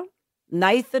Brown,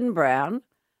 Nathan Brown,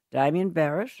 Damien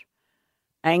Barrett,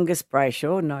 Angus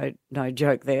Brayshaw, no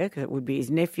joke there because it would be his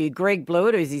nephew, Greg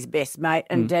Blewett, who's his best mate,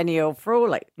 and Danielle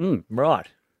Frawley. Right.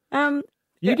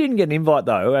 You didn't get an invite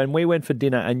though, and we went for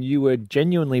dinner, and you were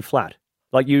genuinely flat.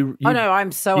 Like you I know,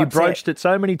 I'm so you upset. broached it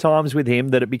so many times with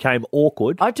him that it became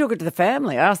awkward. I took it to the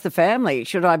family. I asked the family,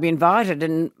 should I be invited?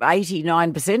 And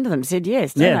 89% of them said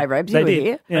yes. Don't they, Rebs? You were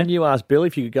here. And you asked Bill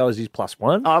if you could go as his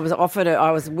 +1. I was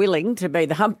I was willing to be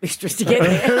the Hump Mistress to get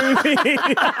there.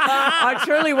 I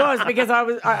truly was, because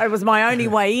it was my only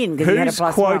way in. He had a Who's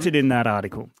 +1. quoted in that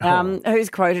article? Who's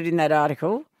quoted in that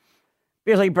article?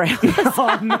 Billy Brown.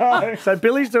 Oh, no. So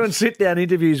Billy's doing sit-down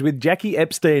interviews with Jackie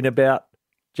Epstein about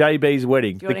JB's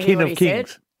wedding, Do you the want to hear king what of he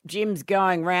kings. said? Jim's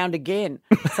going round again.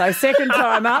 So second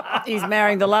time up, he's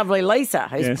marrying the lovely Lisa,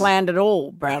 who's planned it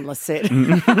all, Brownless said.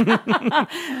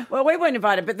 Well, we weren't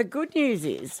invited, but the good news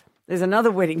is there's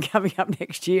another wedding coming up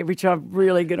next year, which I'm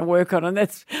really going to work on, and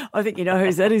that's, I think you know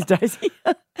whose that is, Daisy.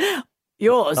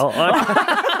 Yours.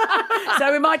 So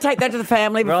we might take that to the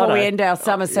family before we end our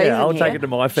summer season. Yeah, I'll here. take it to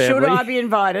my family. Should I be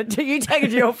invited? Do you take it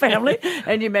to your family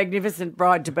and your magnificent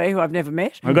bride-to-be, who I've never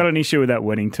met? I've got an issue with that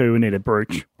wedding too. We need a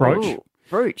brooch. Ooh,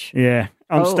 brooch. Yeah.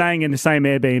 I'm Oh. staying in the same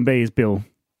Airbnb as Bill.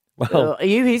 Well, Are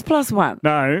you his +1?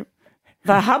 No.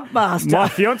 The Hump Master. My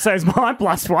fiance's my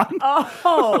 +1.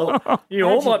 Oh. you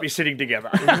all might be sitting together.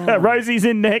 Rosie's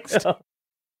in next. A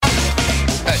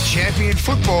champion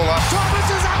footballer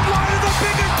Thomas is uploaded the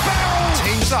biggest barrel.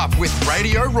 teams up with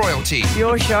radio royalty.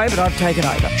 Your show, but I've taken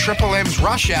over. Triple M's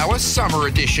Rush Hour Summer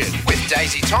Edition with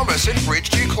Daisy Thomas and Brig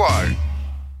Duclos.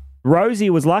 Rosie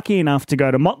was lucky enough to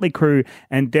go to Motley Crue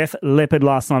and Def Leppard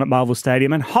last night at Marvel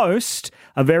Stadium and host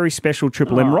a very special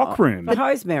Triple M rock room. The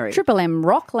Rosemary. Triple M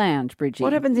Rock Lounge, Bridgie.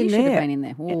 What happens in you should there? have been in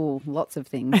there. Oh, lots of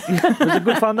things. Was it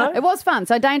good fun, though? It was fun.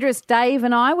 So Dangerous Dave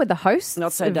and I were the hosts.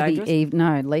 Not so of dangerous?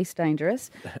 No, least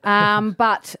dangerous.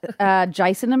 But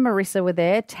Jason and Marissa were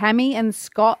there. Tammy and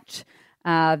Scott.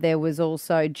 There was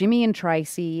also Jimmy and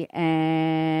Tracy,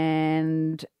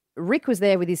 and Rick was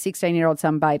there with his 16-year-old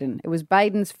son, Baden. It was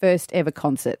Baden's first ever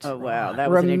concert. Oh, wow. That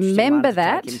was Remember an interesting one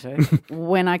that to take him to.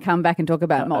 when I come back and talk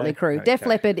about Motley Crue. okay. Def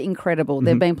Leppard, incredible.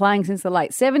 They've been playing since the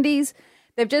late 70s.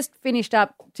 They've just finished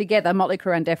up together, Motley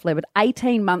Crue and Def Leppard,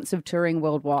 18 months of touring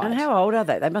worldwide. And how old are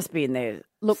they? They must be in their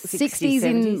Look, 60s, 60s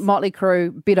in Motley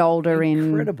Crue, bit older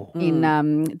Incredible.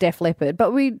 in Def Leppard.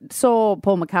 But we saw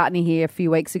Paul McCartney here a few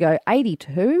weeks ago,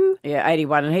 82. Yeah,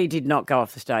 81, and he did not go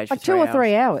off the stage Like for 2 or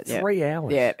 3 hours. Yeah. 3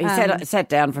 hours. Yeah, he sat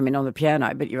down for a minute on the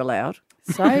piano, but you're allowed.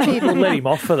 So did, We'll let him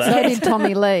off for that. so did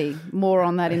Tommy Lee. More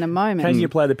on that in a moment. Can you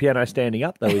play the piano standing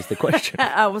up, though, is the question.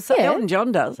 So Yeah. Elton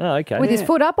John does. Oh, okay. With his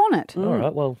foot up on it. All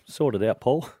right, well, sort it out,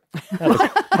 Paul.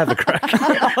 Have a crack.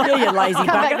 Yeah, you lazy Come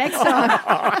back bugger. next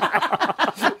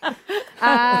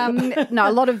time. No,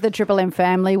 a lot of the Triple M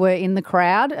family were in the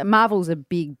crowd. Marvel's a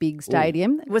big, big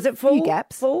stadium. Was it full? Few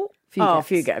gaps. Full? Few A gaps.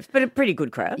 few gaps, but a pretty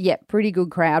good crowd. Yeah, pretty good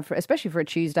crowd, especially for a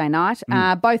Tuesday night.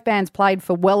 Both bands played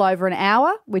for well over an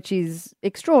hour, which is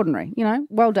extraordinary. You know,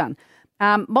 well done.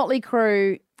 Motley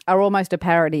Crue are almost a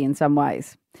parody in some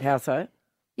ways. How so?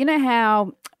 You know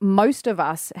how most of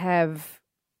us have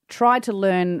tried to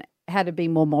learn how to be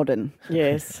more modern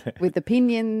Yes. with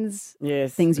opinions,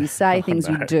 Yes. things you say, things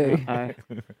you do. Oh,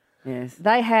 yes.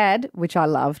 They had, which I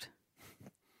loved,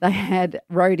 they had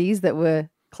roadies that were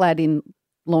clad in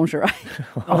lingerie.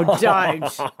 Oh,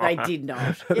 don't. They did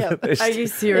not. Yeah. Are you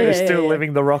serious? They're still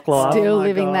living the rock life. Still my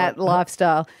living God. that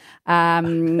lifestyle.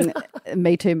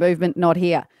 Me Too movement, not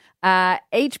here.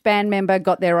 Each band member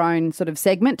got their own sort of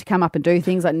segment to come up and do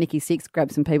things like Nikki Sixx,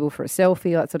 grab some people for a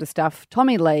selfie, that sort of stuff.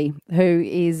 Tommy Lee, who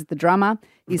is the drummer,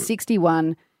 is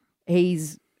 61.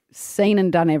 He's seen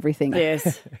and done everything.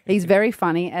 Yes. He's very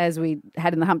funny, as we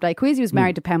had in the Hump Day quiz. He was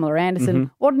married to Pamela Anderson.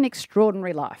 What an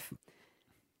extraordinary life.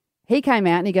 He came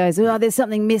out and he goes, oh, there's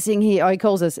something missing here. Oh, he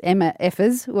calls us Emma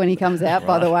Effers when he comes out,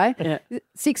 by the way. Yeah.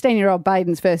 16-year-old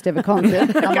Baden's first ever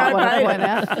concert, I might want to point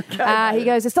out. He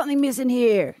goes, there's something missing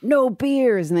here. No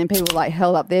beers. And then people like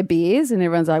held up their beers and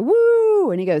everyone's like,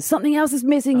 woo. And he goes, something else is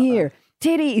missing here.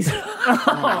 Titties.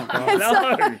 And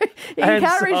so he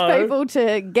encouraged people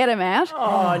to get them out.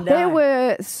 Oh, no. There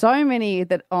were so many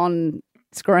that on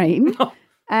screen.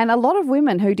 And a lot of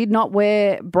women who did not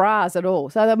wear bras at all.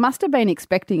 So they must have been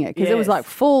expecting it because it was Yes. like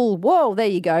full, whoa, there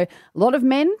you go. A lot of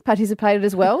men participated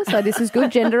as well. So this is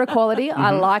good gender equality.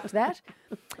 I liked that.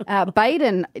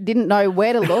 Baden didn't know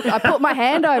where to look. I put my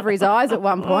hand over his eyes at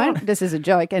one point, just as a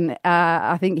joke, and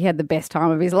I think he had the best time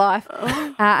of his life.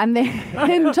 And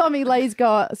then Tommy Lee's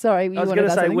got, sorry, you I was want to going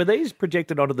to say, something? were these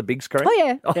projected onto the big screen?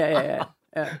 Oh, yeah.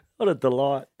 Yeah. What a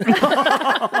delight.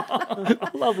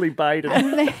 Lovely Baden.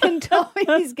 And then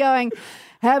Tommy's going,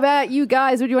 how about you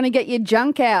guys? Would you want to get your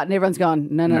junk out? And everyone's gone,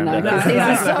 no. This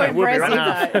is so We'll be impressive.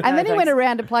 right And then he went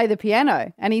around to play the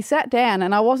piano and he sat down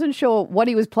and I wasn't sure what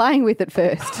he was playing with at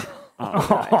first.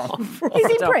 He's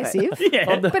impressive,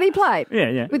 but he played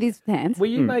with his hands. Were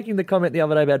you making the comment the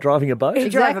other day about driving a boat? He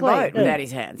drove a Exactly. boat without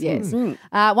his hands. Yes.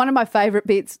 One of my favourite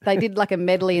bits, they did like a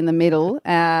medley in the middle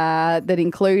that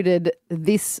included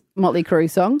this Motley Crue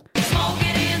song.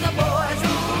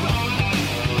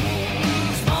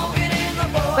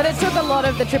 But it took a lot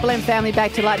of the Triple M family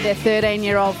back to like their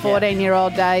 13-year-old,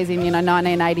 14-year-old days in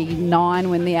 1989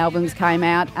 when the albums came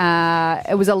out.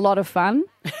 It was a lot of fun.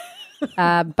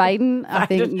 Baden, I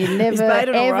think you're never,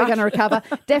 Baden all ever right? going to recover.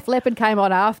 Def Leppard came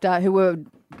on after, who were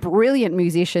brilliant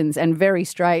musicians and very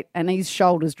straight, and his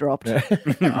shoulders dropped. I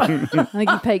think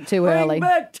he peaked too early.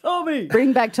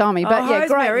 Bring back Tommy. But yeah,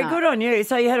 great Very night. good on you.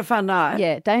 So you had a fun night.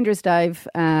 Yeah, Dangerous Dave,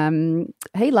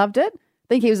 he loved it.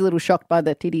 I think he was a little shocked by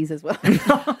the titties as well.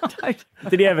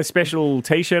 Did he have a special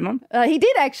T-shirt on? He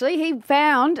did actually. He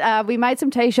found, we made some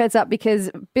T-shirts up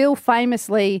because Bill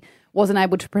famously wasn't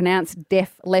able to pronounce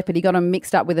Def Leppard. He got them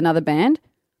mixed up with another band.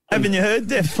 Haven't you heard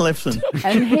Def Leppard?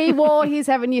 And he wore his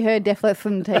Haven't You Heard Def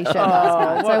Leppard T-shirt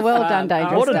last night. So well done,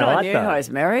 Dangerous What a Dave. night, You though. host,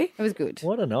 Mary. It was good.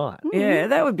 What a night. Yeah,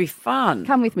 that would be fun.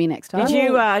 Come with me next time.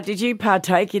 Did you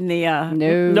partake in the?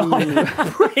 No. Well,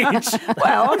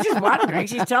 I was just wondering.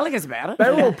 She's telling us about it.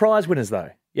 They were all prize winners, though.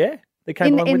 Yeah? They came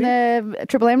In along with you? the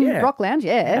Triple M Yeah. Rock Lounge,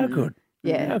 yeah. How good.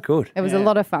 Yeah. Oh, good. It was a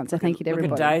lot of fun, so thank you to Look at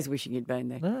everybody. Days wishing you'd been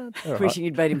there. all right. Wishing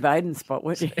you'd been in Baden's spot,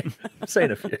 weren't you? I've seen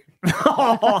a few.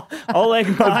 Oleg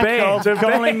Markov, band.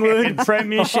 Collingwood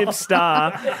Premiership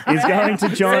star, is going to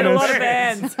join Seen a us. lot of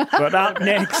bands. But up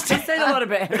next, I've seen a lot of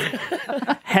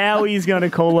bands. Howie's going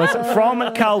to call us from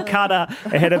Calcutta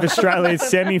ahead of Australia's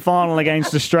semi-final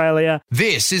against Australia.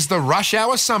 This is the Rush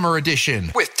Hour Summer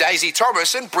Edition with Daisy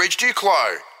Thomas and Brig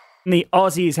Duclos. The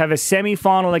Aussies have a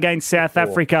semi-final against South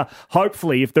Africa,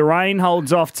 hopefully, if the rain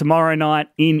holds off tomorrow night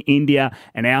in India.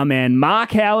 And our man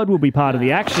Mark Howard will be part of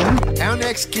the action. Our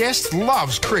next guest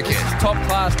loves cricket.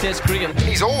 Top-class test cricket.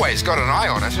 He's always got an eye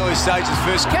on it. Early stages,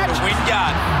 first catch.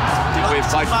 Wingard. I think we've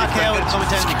played Mark Howard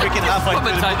commentating the cricket halfway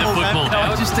through the football.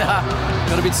 No, just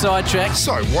got a bit sidetracked.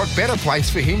 So what better place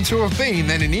for him to have been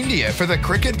than in India for the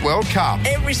Cricket World Cup?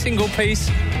 Every single piece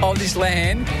of this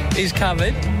land is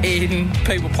covered in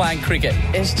people playing cricket.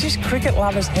 It's just cricket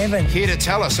lovers' heaven. Here to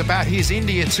tell us about his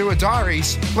India tour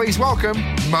diaries, please welcome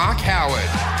Mark Howard.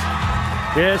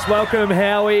 Yes, welcome,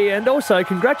 Howie. And also,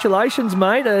 congratulations,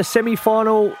 mate. A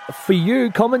semi-final for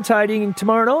you commentating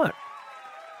tomorrow night.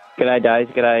 G'day, Days.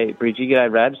 G'day, Bridgie.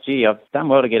 G'day, Rabs. Gee, I've done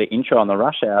well to get an intro on the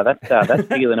Rush Hour. That's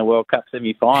bigger than a World Cup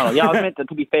semi-final. Yeah,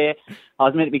 to be fair, I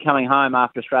was meant to be coming home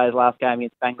after Australia's last game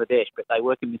against Bangladesh, but they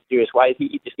work in mysterious ways.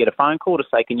 You just get a phone call to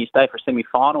say, can you stay for a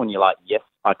semi-final? And you're like, yes,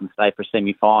 I can stay for a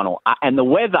semi-final. And the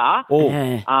weather, I've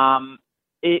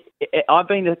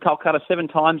been to Calcutta 7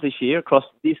 times this year across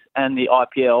this and the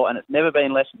IPL, and it's never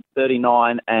been less than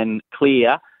 39 and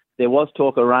clear. There was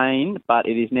talk of rain, but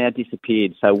it has now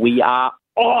disappeared. So we are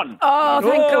on. Oh,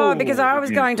 thank God, because I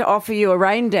was going to offer you a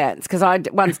rain dance because I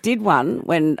once did one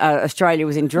when Australia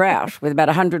was in drought with about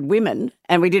 100 women,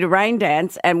 and we did a rain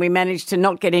dance and we managed to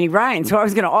not get any rain. So I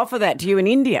was going to offer that to you in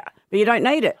India, but you don't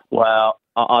need it. Well,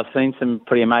 I've seen some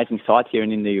pretty amazing sights here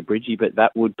in India, Bridgie, but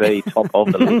that would be top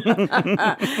of the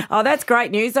list. Oh, that's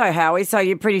great news though, Howie. So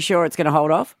you're pretty sure it's going to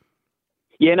hold off?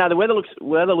 Yeah, no, the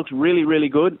weather looks really, really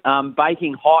good.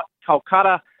 Baking hot,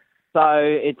 Calcutta. So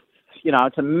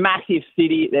it's a massive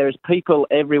city. There's people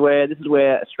everywhere. This is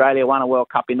where Australia won a World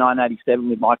Cup in 1987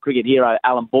 with my cricket hero,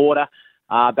 Alan Border,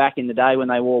 back in the day when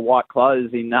they wore white clothes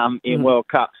in World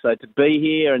Cup. So to be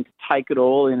here and to take it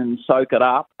all in and soak it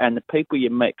up, and the people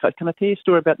you meet. So can I tell you a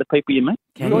story about the people you meet?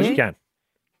 Of course you can.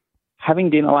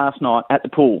 Having dinner last night at the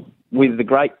pool with the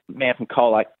great man from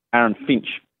Colac, Aaron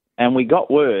Finch, and we got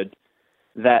word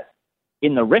that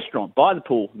in the restaurant by the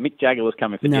pool, Mick Jagger was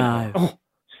coming for dinner. No.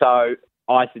 So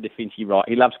I said to Finchy, right,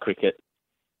 he loves cricket.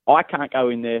 I can't go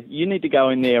in there. You need to go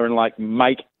in there and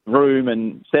make room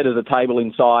and set at the table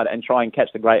inside and try and catch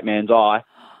the great man's eye.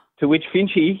 To which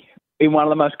Finchy, in one of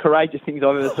the most courageous things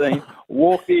I've ever seen,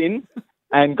 walked in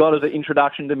and got us an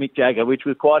introduction to Mick Jagger, which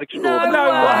was quite extraordinary. No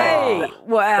way!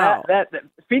 Wow.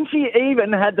 Finchy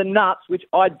even had the nuts, which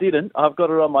I didn't. I've got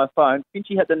it on my phone.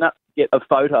 Finchy had the nuts to get a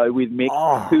photo with Mick,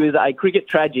 who is a cricket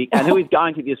tragic and who is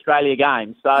going to the Australia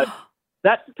game. So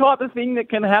that's the type of thing that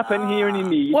can happen here in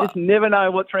India. You just never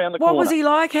know what's around the corner. What was he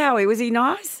like, Howie? Was he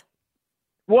nice?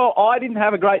 Well, I didn't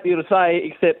have a great deal to say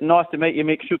except nice to meet you,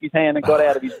 Mick. Shook his hand and got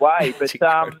out of his way. But he's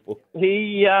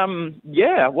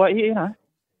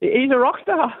a rock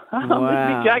star.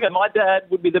 Mick Jagger, my dad,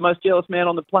 would be the most jealous man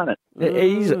on the planet.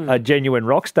 He's a genuine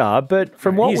rock star, but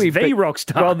from what He's the rock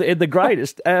star. Well, the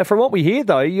greatest. From what we hear,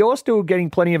 though, you're still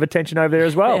getting plenty of attention over there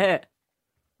as well.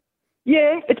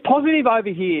 Yeah, it's positive over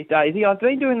here, Daisy. I've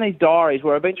been doing these diaries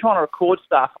where I've been trying to record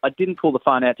stuff. I didn't pull the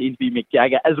phone out to interview Mick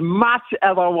Jagger as much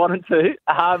as I wanted to.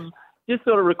 Just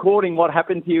sort of recording what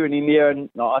happens here in India, and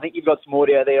I think you've got some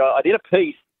audio there. I did a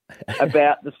piece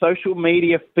about the social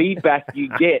media feedback you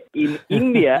get in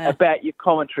India about your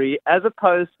commentary as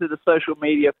opposed to the social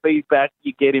media feedback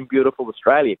you get in beautiful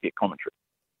Australia for your commentary.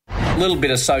 A little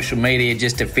bit of social media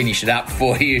just to finish it up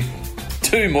for you.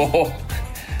 2 more.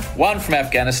 One from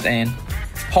Afghanistan.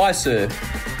 Hi, sir.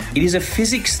 It is a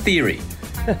physics theory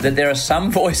that there are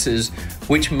some voices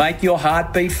which make your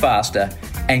heart beat faster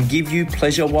and give you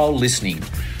pleasure while listening.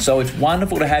 So it's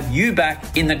wonderful to have you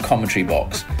back in the commentary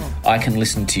box. I can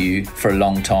listen to you for a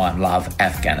long time. Love,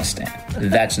 Afghanistan.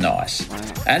 That's nice.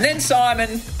 And then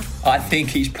Simon, I think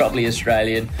he's probably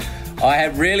Australian. I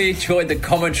have really enjoyed the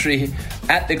commentary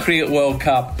at the Cricket World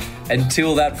Cup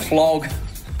until that flog,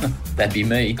 that'd be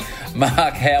me,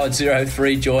 Mark Howard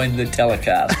 03 joined the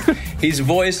telecast. His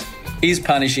voice is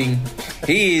punishing.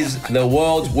 He is the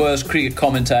world's worst cricket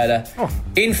commentator.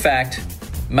 In fact,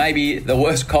 maybe the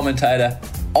worst commentator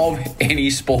of any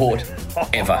sport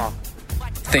ever.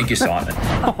 Thank you, Simon.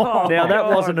 Now, that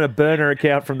wasn't a burner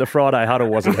account from the Friday Huddle,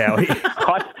 was it, Howie?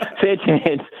 Fair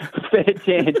chance. But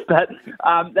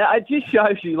it just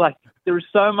shows you, there is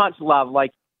so much love.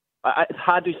 it's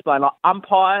hard to explain. Like,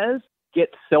 umpires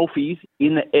get selfies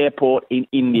in the airport in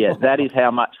India. That is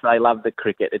how much they love the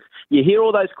cricket. You hear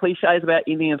all those cliches about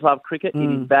Indians love cricket.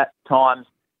 It is that times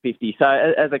 50. So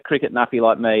as a cricket nuffy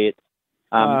like me,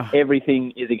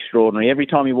 everything is extraordinary. Every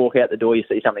time you walk out the door, you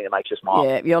see something that makes you smile.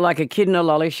 Yeah, you're like a kid in a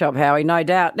lolly shop, Howie, no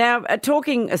doubt. Now,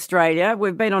 talking Australia,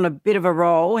 we've been on a bit of a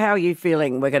roll. How are you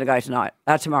feeling we're going to go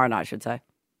tomorrow night, I should say?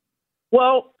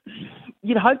 Well,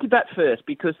 you'd hope to bat first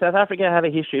because South Africa have a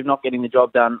history of not getting the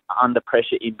job done under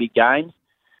pressure in big games.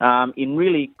 In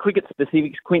really cricket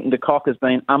specifics, Quinton de Kock has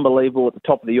been unbelievable at the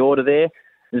top of the order there.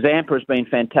 Zampa has been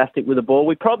fantastic with the ball.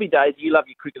 We probably, Dave, you love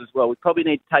your cricket as well. We probably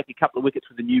need to take a couple of wickets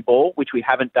with a new ball, which we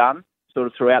haven't done sort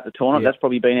of throughout the tournament. That's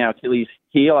probably been our Achilles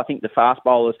heel. I think the fast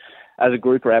bowlers as a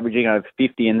group are averaging over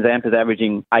 50 and Zampa's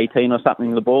averaging 18 or something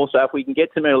with the ball. So if we can get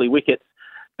some early wickets,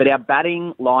 but our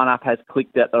batting lineup has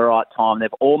clicked at the right time.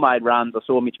 They've all made runs. I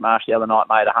saw Mitch Marsh the other night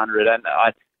made 100, and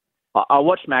I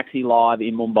watched Maxi live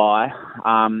in Mumbai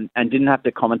and didn't have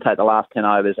to commentate the last 10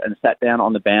 overs and sat down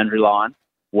on the boundary line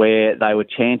where they were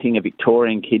chanting a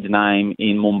Victorian kid's name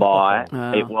in Mumbai.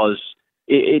 It was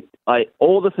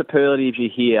all the superlatives you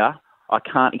hear. I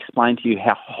can't explain to you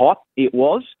how hot it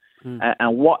was.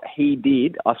 And what he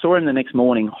did, I saw him the next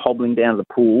morning hobbling down to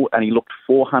the pool, and he looked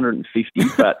 450.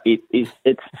 But it's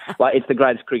the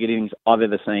greatest cricket innings I've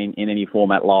ever seen in any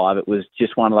format live. It was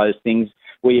just one of those things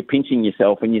where you're pinching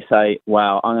yourself and you say,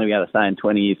 "Wow, I'm going to be able to say in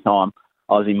 20 years' time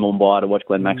I was in Mumbai to watch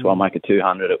Glenn Maxwell make a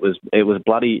 200." It was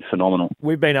bloody phenomenal.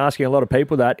 We've been asking a lot of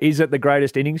people that. Is it the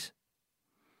greatest innings?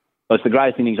 Well, it's the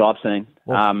greatest innings I've seen.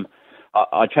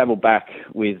 I travelled back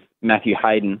with Matthew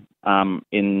Hayden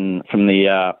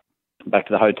back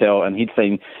to the hotel, and he'd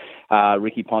seen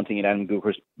Ricky Ponting and Adam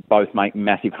Gilchrist both make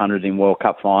massive hundreds in World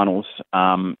Cup finals,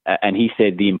 and he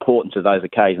said the importance of those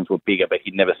occasions were bigger, but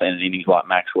he'd never seen an innings like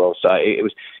Maxwell. So it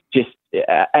was just,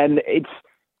 and it's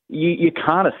you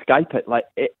can't escape it. Like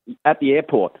at the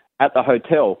airport, at the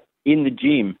hotel, in the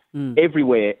gym,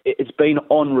 everywhere, it's been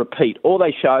on repeat. All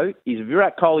they show is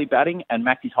Virat Kohli batting and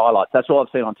Maxi's highlights. That's all I've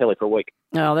seen on telly for a week.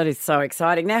 Oh, that is so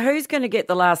exciting. Now, who's going to get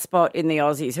the last spot in the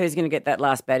Aussies? Who's going to get that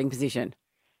last batting position?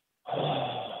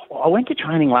 I went to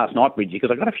training last night, Bridgie,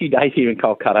 because I got a few days here in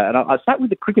Kolkata, and I sat with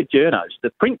the cricket journos, the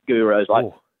print gurus like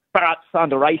Bharat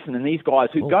Sundaresan and these guys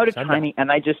who go to training and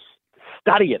they just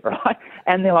study it, right?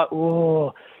 And they're like,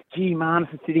 gee,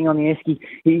 Marnus is sitting on the esky.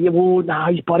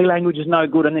 His body language is no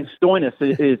good. And then Stoinis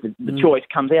is the choice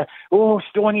comes out.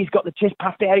 Stoinis got the chest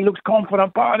puffed out. He looks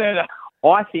confident.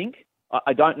 I think,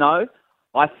 I don't know,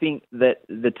 I think that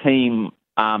the team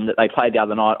that they played the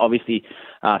other night, obviously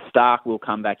Stark will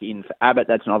come back in for Abbott.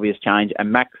 That's an obvious change.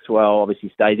 And Maxwell obviously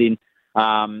stays in.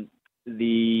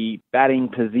 The batting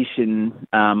position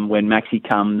when Maxi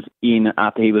comes in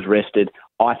after he was rested,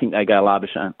 I think they go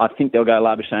Labuschagne. I think they'll go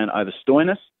Labuschagne over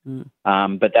Stoinis,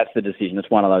 but that's the decision. It's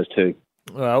one of those two.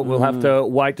 Well, we'll have to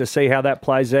wait to see how that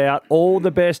plays out. All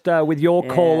the best with your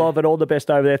call of it. All the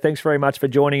best over there. Thanks very much for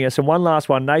joining us. And one last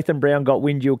one. Nathan Brown got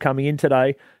wind you were coming in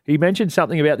today. He mentioned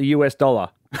something about the US dollar.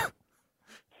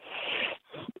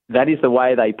 That is the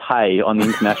way they pay on the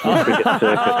international cricket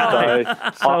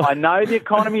circuit. So I know the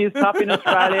economy is tough in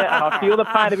Australia, and I feel the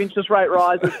pain of interest rate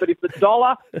rises, but if the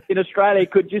dollar in Australia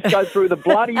could just go through the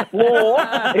bloody floor,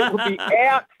 it would be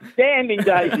outstanding,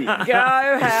 Daisy.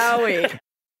 Go, Howie.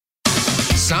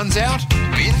 Sun's out,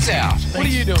 bin's out. What are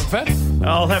you doing, Fat?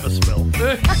 I'll have a spell.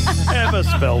 Have a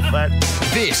spell, Fat.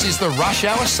 This is the Rush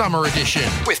Hour Summer Edition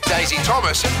with Daisy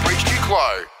Thomas and Brig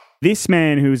Duclos. This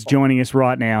man who's joining us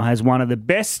right now has one of the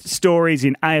best stories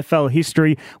in AFL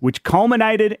history, which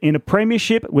culminated in a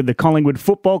premiership with the Collingwood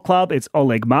Football Club. It's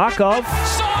Oleg Markov.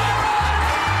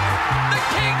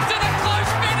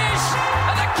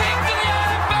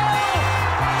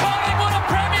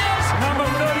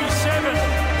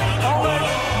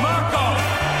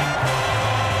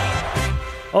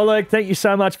 Oleg, thank you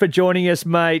so much for joining us,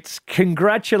 mates.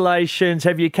 Congratulations.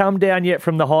 Have you come down yet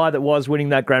from the high that was winning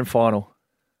that grand final?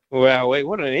 Wow, wait,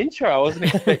 what an intro. I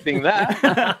wasn't expecting that.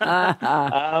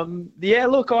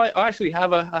 Look, I actually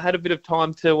I had a bit of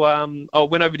time to, I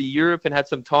went over to Europe and had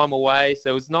some time away, so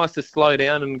it was nice to slow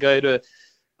down and go to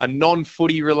a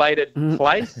non-footy related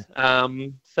place. I've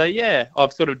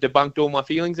sort of debunked all my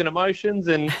feelings and emotions,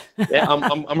 and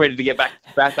I'm ready to get back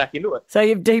into it. So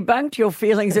you've debunked your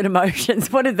feelings and emotions.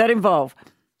 What did that involve?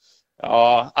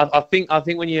 I think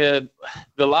when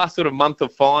the last sort of month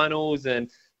of finals and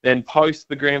then post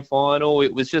the grand final,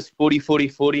 it was just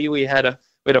footy. We had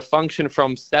a function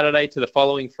from Saturday to the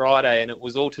following Friday, and it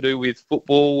was all to do with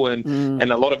football and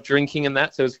a lot of drinking and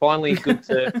that. So it was finally good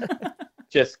to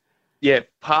just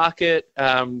park it,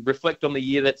 reflect on the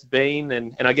year that's been,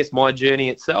 and I guess my journey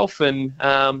itself. And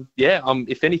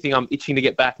if anything, I'm itching to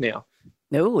get back now.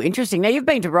 Oh, interesting. Now you've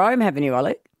been to Rome, haven't you,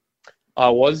 Oleg? I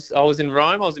was in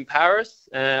Rome. I was in Paris,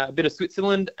 a bit of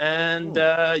Switzerland, and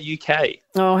UK.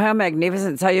 Oh, how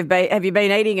magnificent! So have you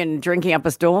been eating and drinking up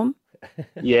a storm?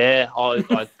 Yeah,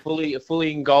 I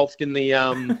fully engulfed in the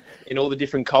in all the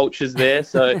different cultures there.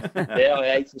 So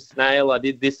I ate some snail. I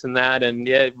did this and that, and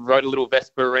rode a little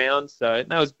Vespa around. So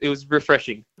it was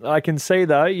refreshing. I can see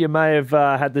though you may have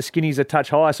had the skinnies a touch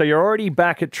higher. So you're already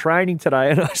back at training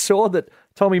today, and I saw that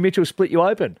Tommy Mitchell split you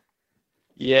open.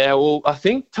 Yeah, well, I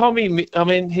think Tommy. I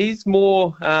mean, he's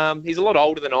more. He's a lot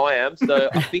older than I am, so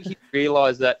I think he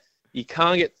realised that you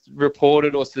can't get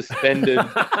reported or suspended in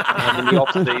the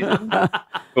off-season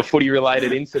for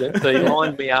footy-related incidents. So he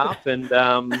lined me up, and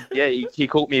he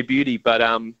called me a beauty. But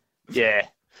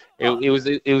it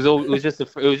was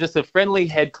just a friendly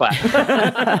head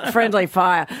clap. Friendly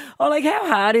fire. Oh, like how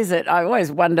hard is it? I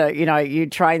always wonder. You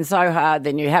train so hard,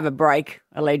 then you have a break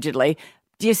allegedly.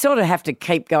 Do you sort of have to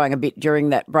keep going a bit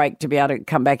during that break to be able to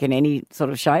come back in any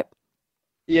sort of shape?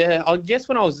 Yeah, I guess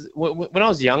when I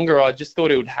was younger, I just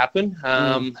thought it would happen.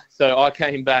 So I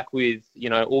came back with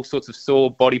all sorts of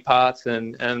sore body parts,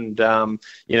 and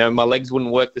my legs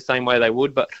wouldn't work the same way they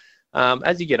would. But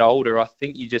as you get older, I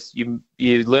think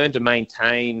you learn to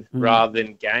maintain rather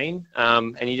than gain,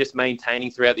 and you're just maintaining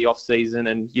throughout the off season,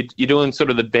 and you're doing sort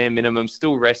of the bare minimum,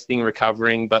 still resting,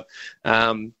 recovering. But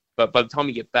by the time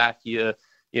you get back, you're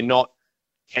not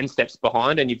 10 steps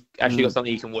behind, and you've actually got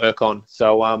something you can work on.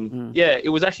 So, it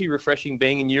was actually refreshing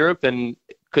being in Europe, and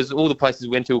because all the places we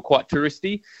went to were quite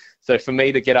touristy. So for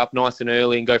me to get up nice and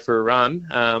early and go for a run,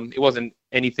 it wasn't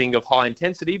anything of high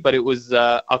intensity, but it was,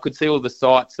 I could see all the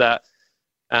sites that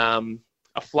are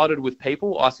flooded with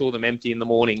people. I saw them empty in the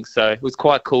morning. So it was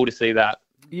quite cool to see that.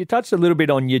 You touched a little bit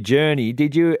on your journey.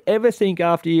 Did you ever think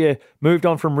after you moved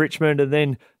on from Richmond and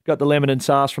then got the lemon and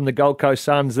sauce from the Gold Coast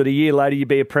Suns that a year later you'd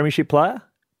be a premiership player?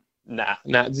 Nah.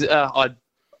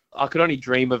 I could only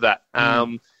dream of that.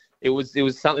 It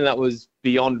was something that was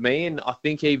beyond me, and I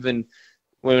think even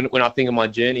when I think of my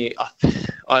journey,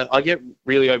 I get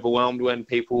really overwhelmed when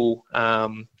people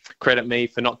credit me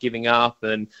for not giving up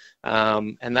and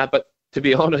that. But to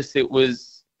be honest, it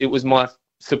was my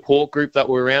support group that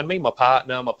were around me, my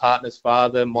partner, my partner's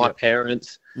father, my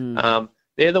parents.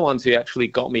 They're the ones who actually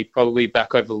got me probably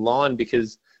back over the line,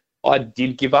 because I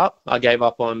did give up. I gave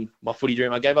up on my footy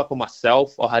dream. I gave up on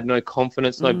myself. I had no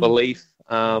confidence, no belief.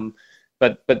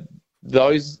 But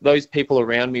those people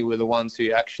around me were the ones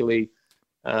who actually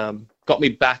got me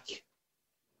back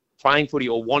playing footy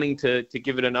or wanting to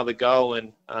give it another go.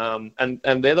 And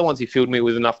they're the ones who filled me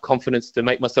with enough confidence to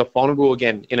make myself vulnerable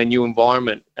again in a new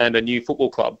environment and a new football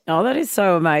club. Oh, that is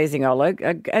so amazing,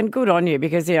 Oleg. And good on you,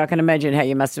 because I can imagine how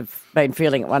you must have been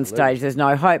feeling at one stage. There's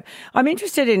no hope. I'm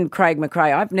interested in Craig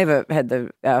McRae. I've never had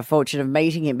the fortune of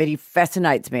meeting him, but he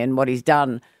fascinates me in what he's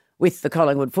done with the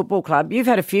Collingwood Football Club. You've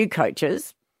had a few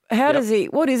coaches.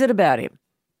 What is it about him?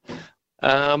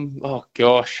 Oh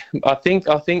gosh, I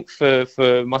think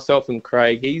for myself and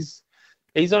Craig, he's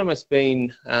almost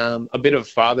been a bit of a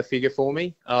father figure for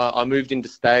me. I moved into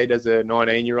state as a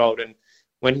 19-year-old, and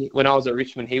when I was at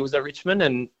Richmond, he was at Richmond,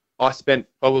 and I spent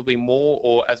probably more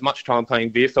or as much time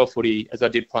playing VFL footy as I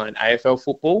did playing AFL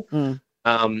football.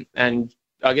 And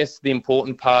I guess the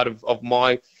important part of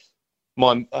my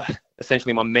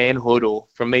essentially my manhood, or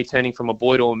from me turning from a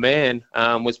boy to a man,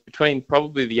 was between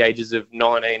probably the ages of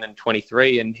 19 and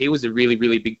 23, and he was a really,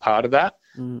 really big part of that.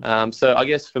 So I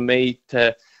guess for me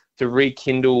to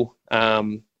rekindle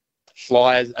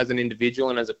Fly as an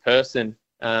individual and as a person,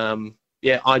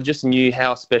 I just knew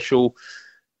how special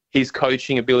his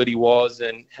coaching ability was,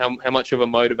 and how much of a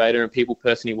motivator and people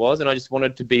person he was, and I just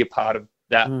wanted to be a part of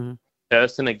that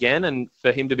person again. And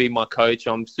for him to be my coach,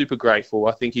 I'm super grateful.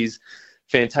 I think he's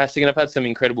fantastic, and I've had some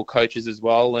incredible coaches as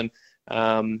well. And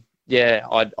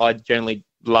I generally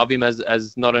love him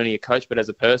as not only a coach but as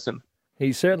a person.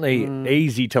 He's certainly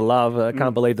easy to love. I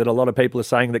can't believe that a lot of people are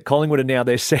saying that Collingwood are now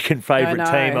their second favourite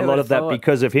team. A lot of that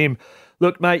because of him.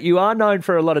 Look, mate, you are known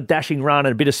for a lot of dashing run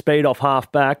and a bit of speed off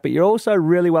half back, but you're also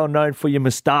really well known for your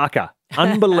moustache.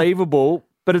 Unbelievable,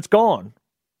 but it's gone.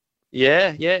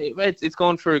 Yeah, it's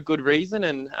gone for a good reason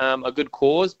and a good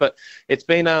cause, but it's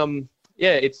been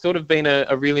it's sort of been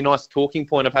a really nice talking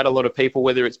point. I've had a lot of people,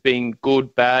 whether it's been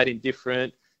good, bad,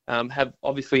 indifferent, have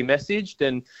obviously messaged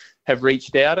and have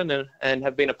reached out and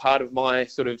have been a part of my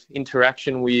sort of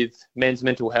interaction with men's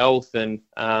mental health. And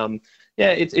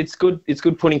it's good. It's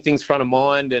good putting things front of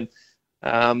mind. And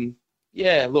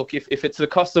Yeah, look, if it's the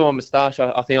cost of my moustache,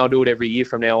 I think I'll do it every year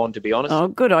from now on, to be honest. Oh,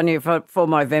 good on you for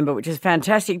Movember, which is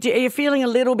fantastic. Are you feeling a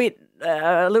little bit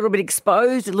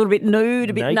exposed, a little bit nude,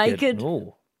 a bit naked?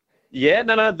 Yeah,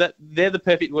 no, they're the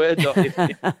perfect words if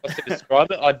I was to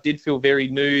describe it. I did feel very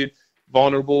nude,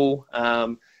 vulnerable,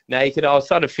 naked. I was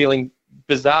sort of feeling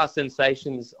bizarre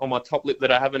sensations on my top lip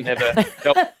that I haven't ever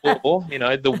felt before. You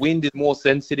know, the wind is more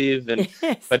sensitive,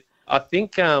 but I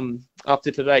think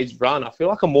after today's run, I feel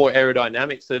like I'm more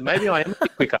aerodynamic, so maybe I am a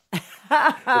bit quicker.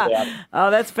 Oh,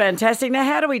 that's fantastic. Now,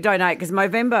 how do we donate? Because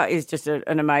Movember is just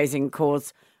an amazing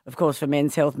cause, of course, for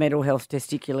men's health, mental health,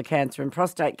 testicular cancer and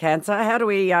prostate cancer. How do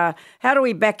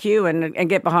we back you and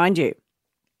get behind you?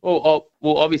 Well,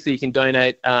 obviously you can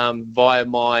donate via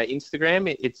my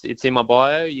Instagram. It's in my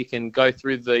bio. You can go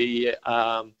through the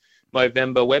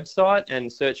Movember website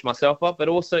and search myself up, but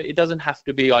also it doesn't have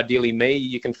to be ideally me.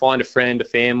 You can find a friend, a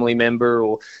family member,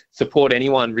 or support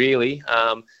anyone really.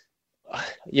 I'm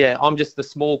just the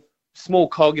small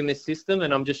cog in this system,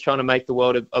 and I'm just trying to make the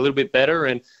world a little bit better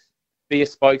and be a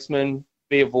spokesman,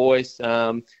 be a voice.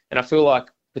 And I feel like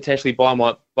potentially by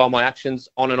my actions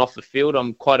on and off the field,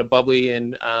 I'm quite a bubbly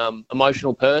and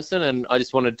emotional person, and I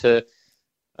just wanted to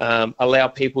allow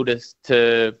people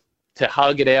to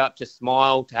hug it out, to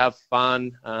smile, to have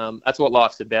fun. That's what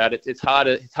life's about. It's hard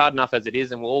enough as it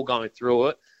is, and we're all going through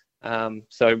it.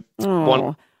 So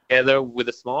one together with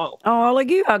a smile. Oh,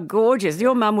 Oleg, you are gorgeous.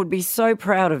 Your mum would be so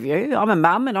proud of you. I'm a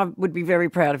mum, and I would be very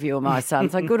proud of you and my son.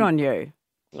 So good on you.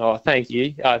 Oh, thank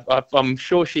you. I'm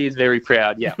sure she is very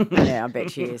proud, yeah. Yeah, I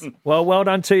bet she is. Well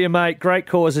done to you, mate. Great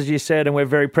cause, as you said, and we're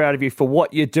very proud of you for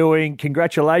what you're doing.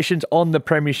 Congratulations on the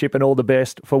premiership and all the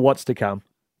best for what's to come.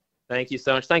 Thank you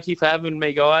so much. Thank you for having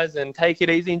me, guys, and take it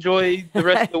easy. Enjoy the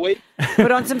rest of the week.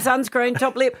 Put on some sunscreen,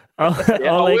 top lip.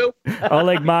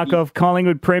 Oleg Markov,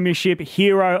 Collingwood Premiership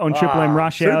hero on Triple M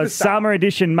Rush Hour Summer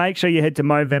Edition. Make sure you head to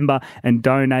Movember and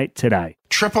donate today.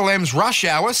 Triple M's Rush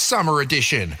Hour Summer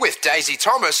Edition with Daisy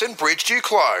Thomas and Brig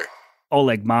Duclos.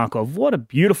 Oleg Markov. What a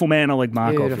beautiful man Oleg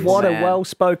Markov is. What a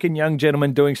well-spoken young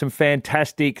gentleman doing some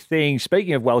fantastic things.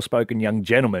 Speaking of well-spoken young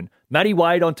gentlemen, Matty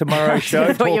Wade on tomorrow's show.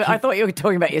 I thought you were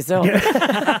talking about yourself.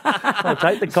 I'll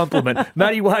take the compliment.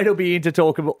 Matty Wade will be in to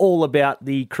talk all about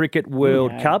the Cricket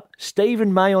World Cup.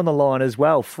 Stephen May on the line as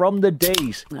well from the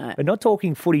D's. No. We're not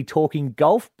talking footy, talking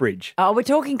golf, Bridge. Oh, we're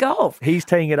talking golf. He's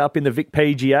teeing it up in the Vic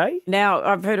PGA. Now,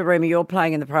 I've heard a rumour you're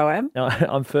playing in the Pro-Am.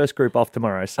 I'm first group off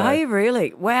tomorrow. So. Are you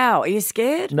really? Wow. Are you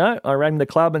scared? No, I rang the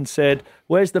club and said,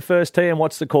 where's the first tee and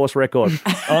what's the course record?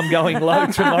 I'm going low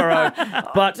tomorrow.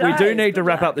 But we do need to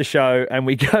wrap up the show, and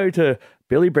we go to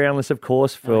Billy Brownless, of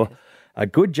course, for a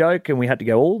good joke, and we had to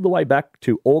go all the way back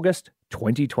to August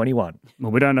 2021.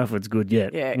 Well, we don't know if it's good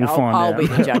yet. Yeah, we'll find out. I'll be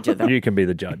the judge of that. You can be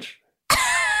the judge.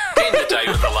 End the day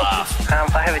with a laugh.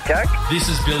 I have a joke. This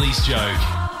is Billy's joke.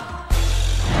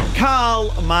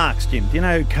 Karl Marx, Jim. Do you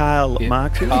know who Karl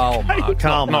Marx is? Karl Marx.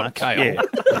 Karl Not Marx. Kale. Yeah.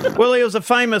 Well, he was a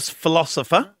famous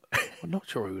philosopher. I'm not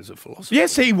sure he was a philosopher.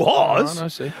 Yes, he was. Oh, I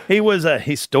see. He was a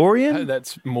historian. Oh,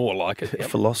 that's more like it. A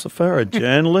philosopher, a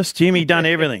journalist. Jim, he done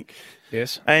everything.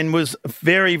 Yes. And was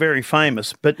very, very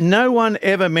famous. But no one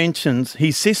ever mentions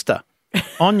his sister,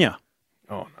 Anya.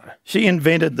 Oh, no. She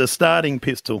invented the starting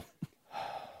pistol.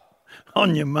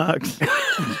 On your marks.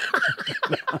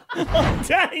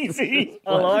 Daisy.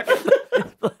 I like it.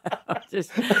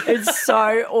 It's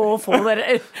so awful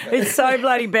that it's so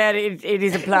bloody bad. It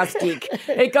is a plastic.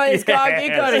 You got it. It's got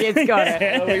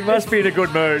it. We must be in a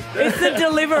good mood. It's the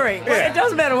delivery. It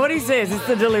doesn't matter what he says. It's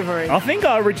the delivery. I think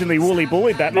I originally woolly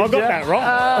bullied that, and I got that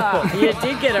wrong. You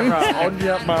did get it wrong. On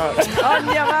your marks. On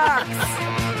your marks.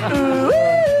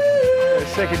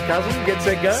 Second cousin gets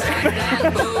that go.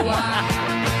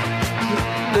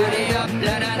 Allez hop,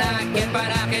 la nana, quelle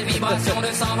quelle vibration de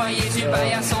s'envoyer sur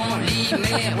paillasson,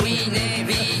 limé, ruiné,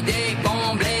 vidé,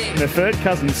 comblé. The third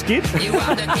cousin skip. You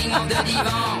are the king of the divan.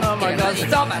 Oh my God,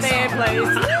 stop there, please.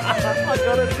 I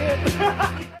got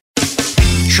it.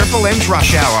 Triple M's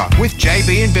Rush Hour with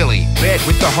JB and Billy. Bet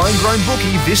with the homegrown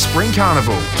bookie this spring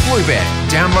carnival. Bluebet.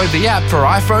 Download the app for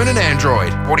iPhone and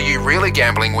Android. What are you really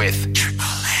gambling with?